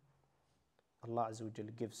 Allah Azza wa Jal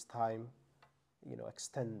gives time,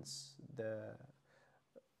 extends the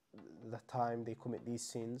time they commit these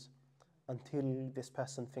sins until this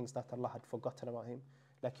person thinks that Allah had forgotten about him.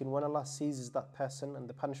 Like when Allah seizes that person and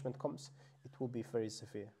the punishment comes, it will be very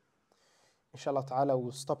severe. Inshallah ta'ala,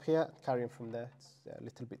 we'll stop here, carry on from there. It's a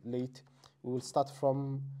little bit late. We will start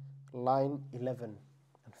from line 11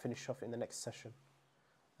 and finish off in the next session.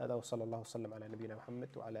 هذا وصلى الله وسلم على نبينا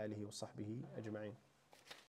محمد وعلى آله وصحبه أجمعين.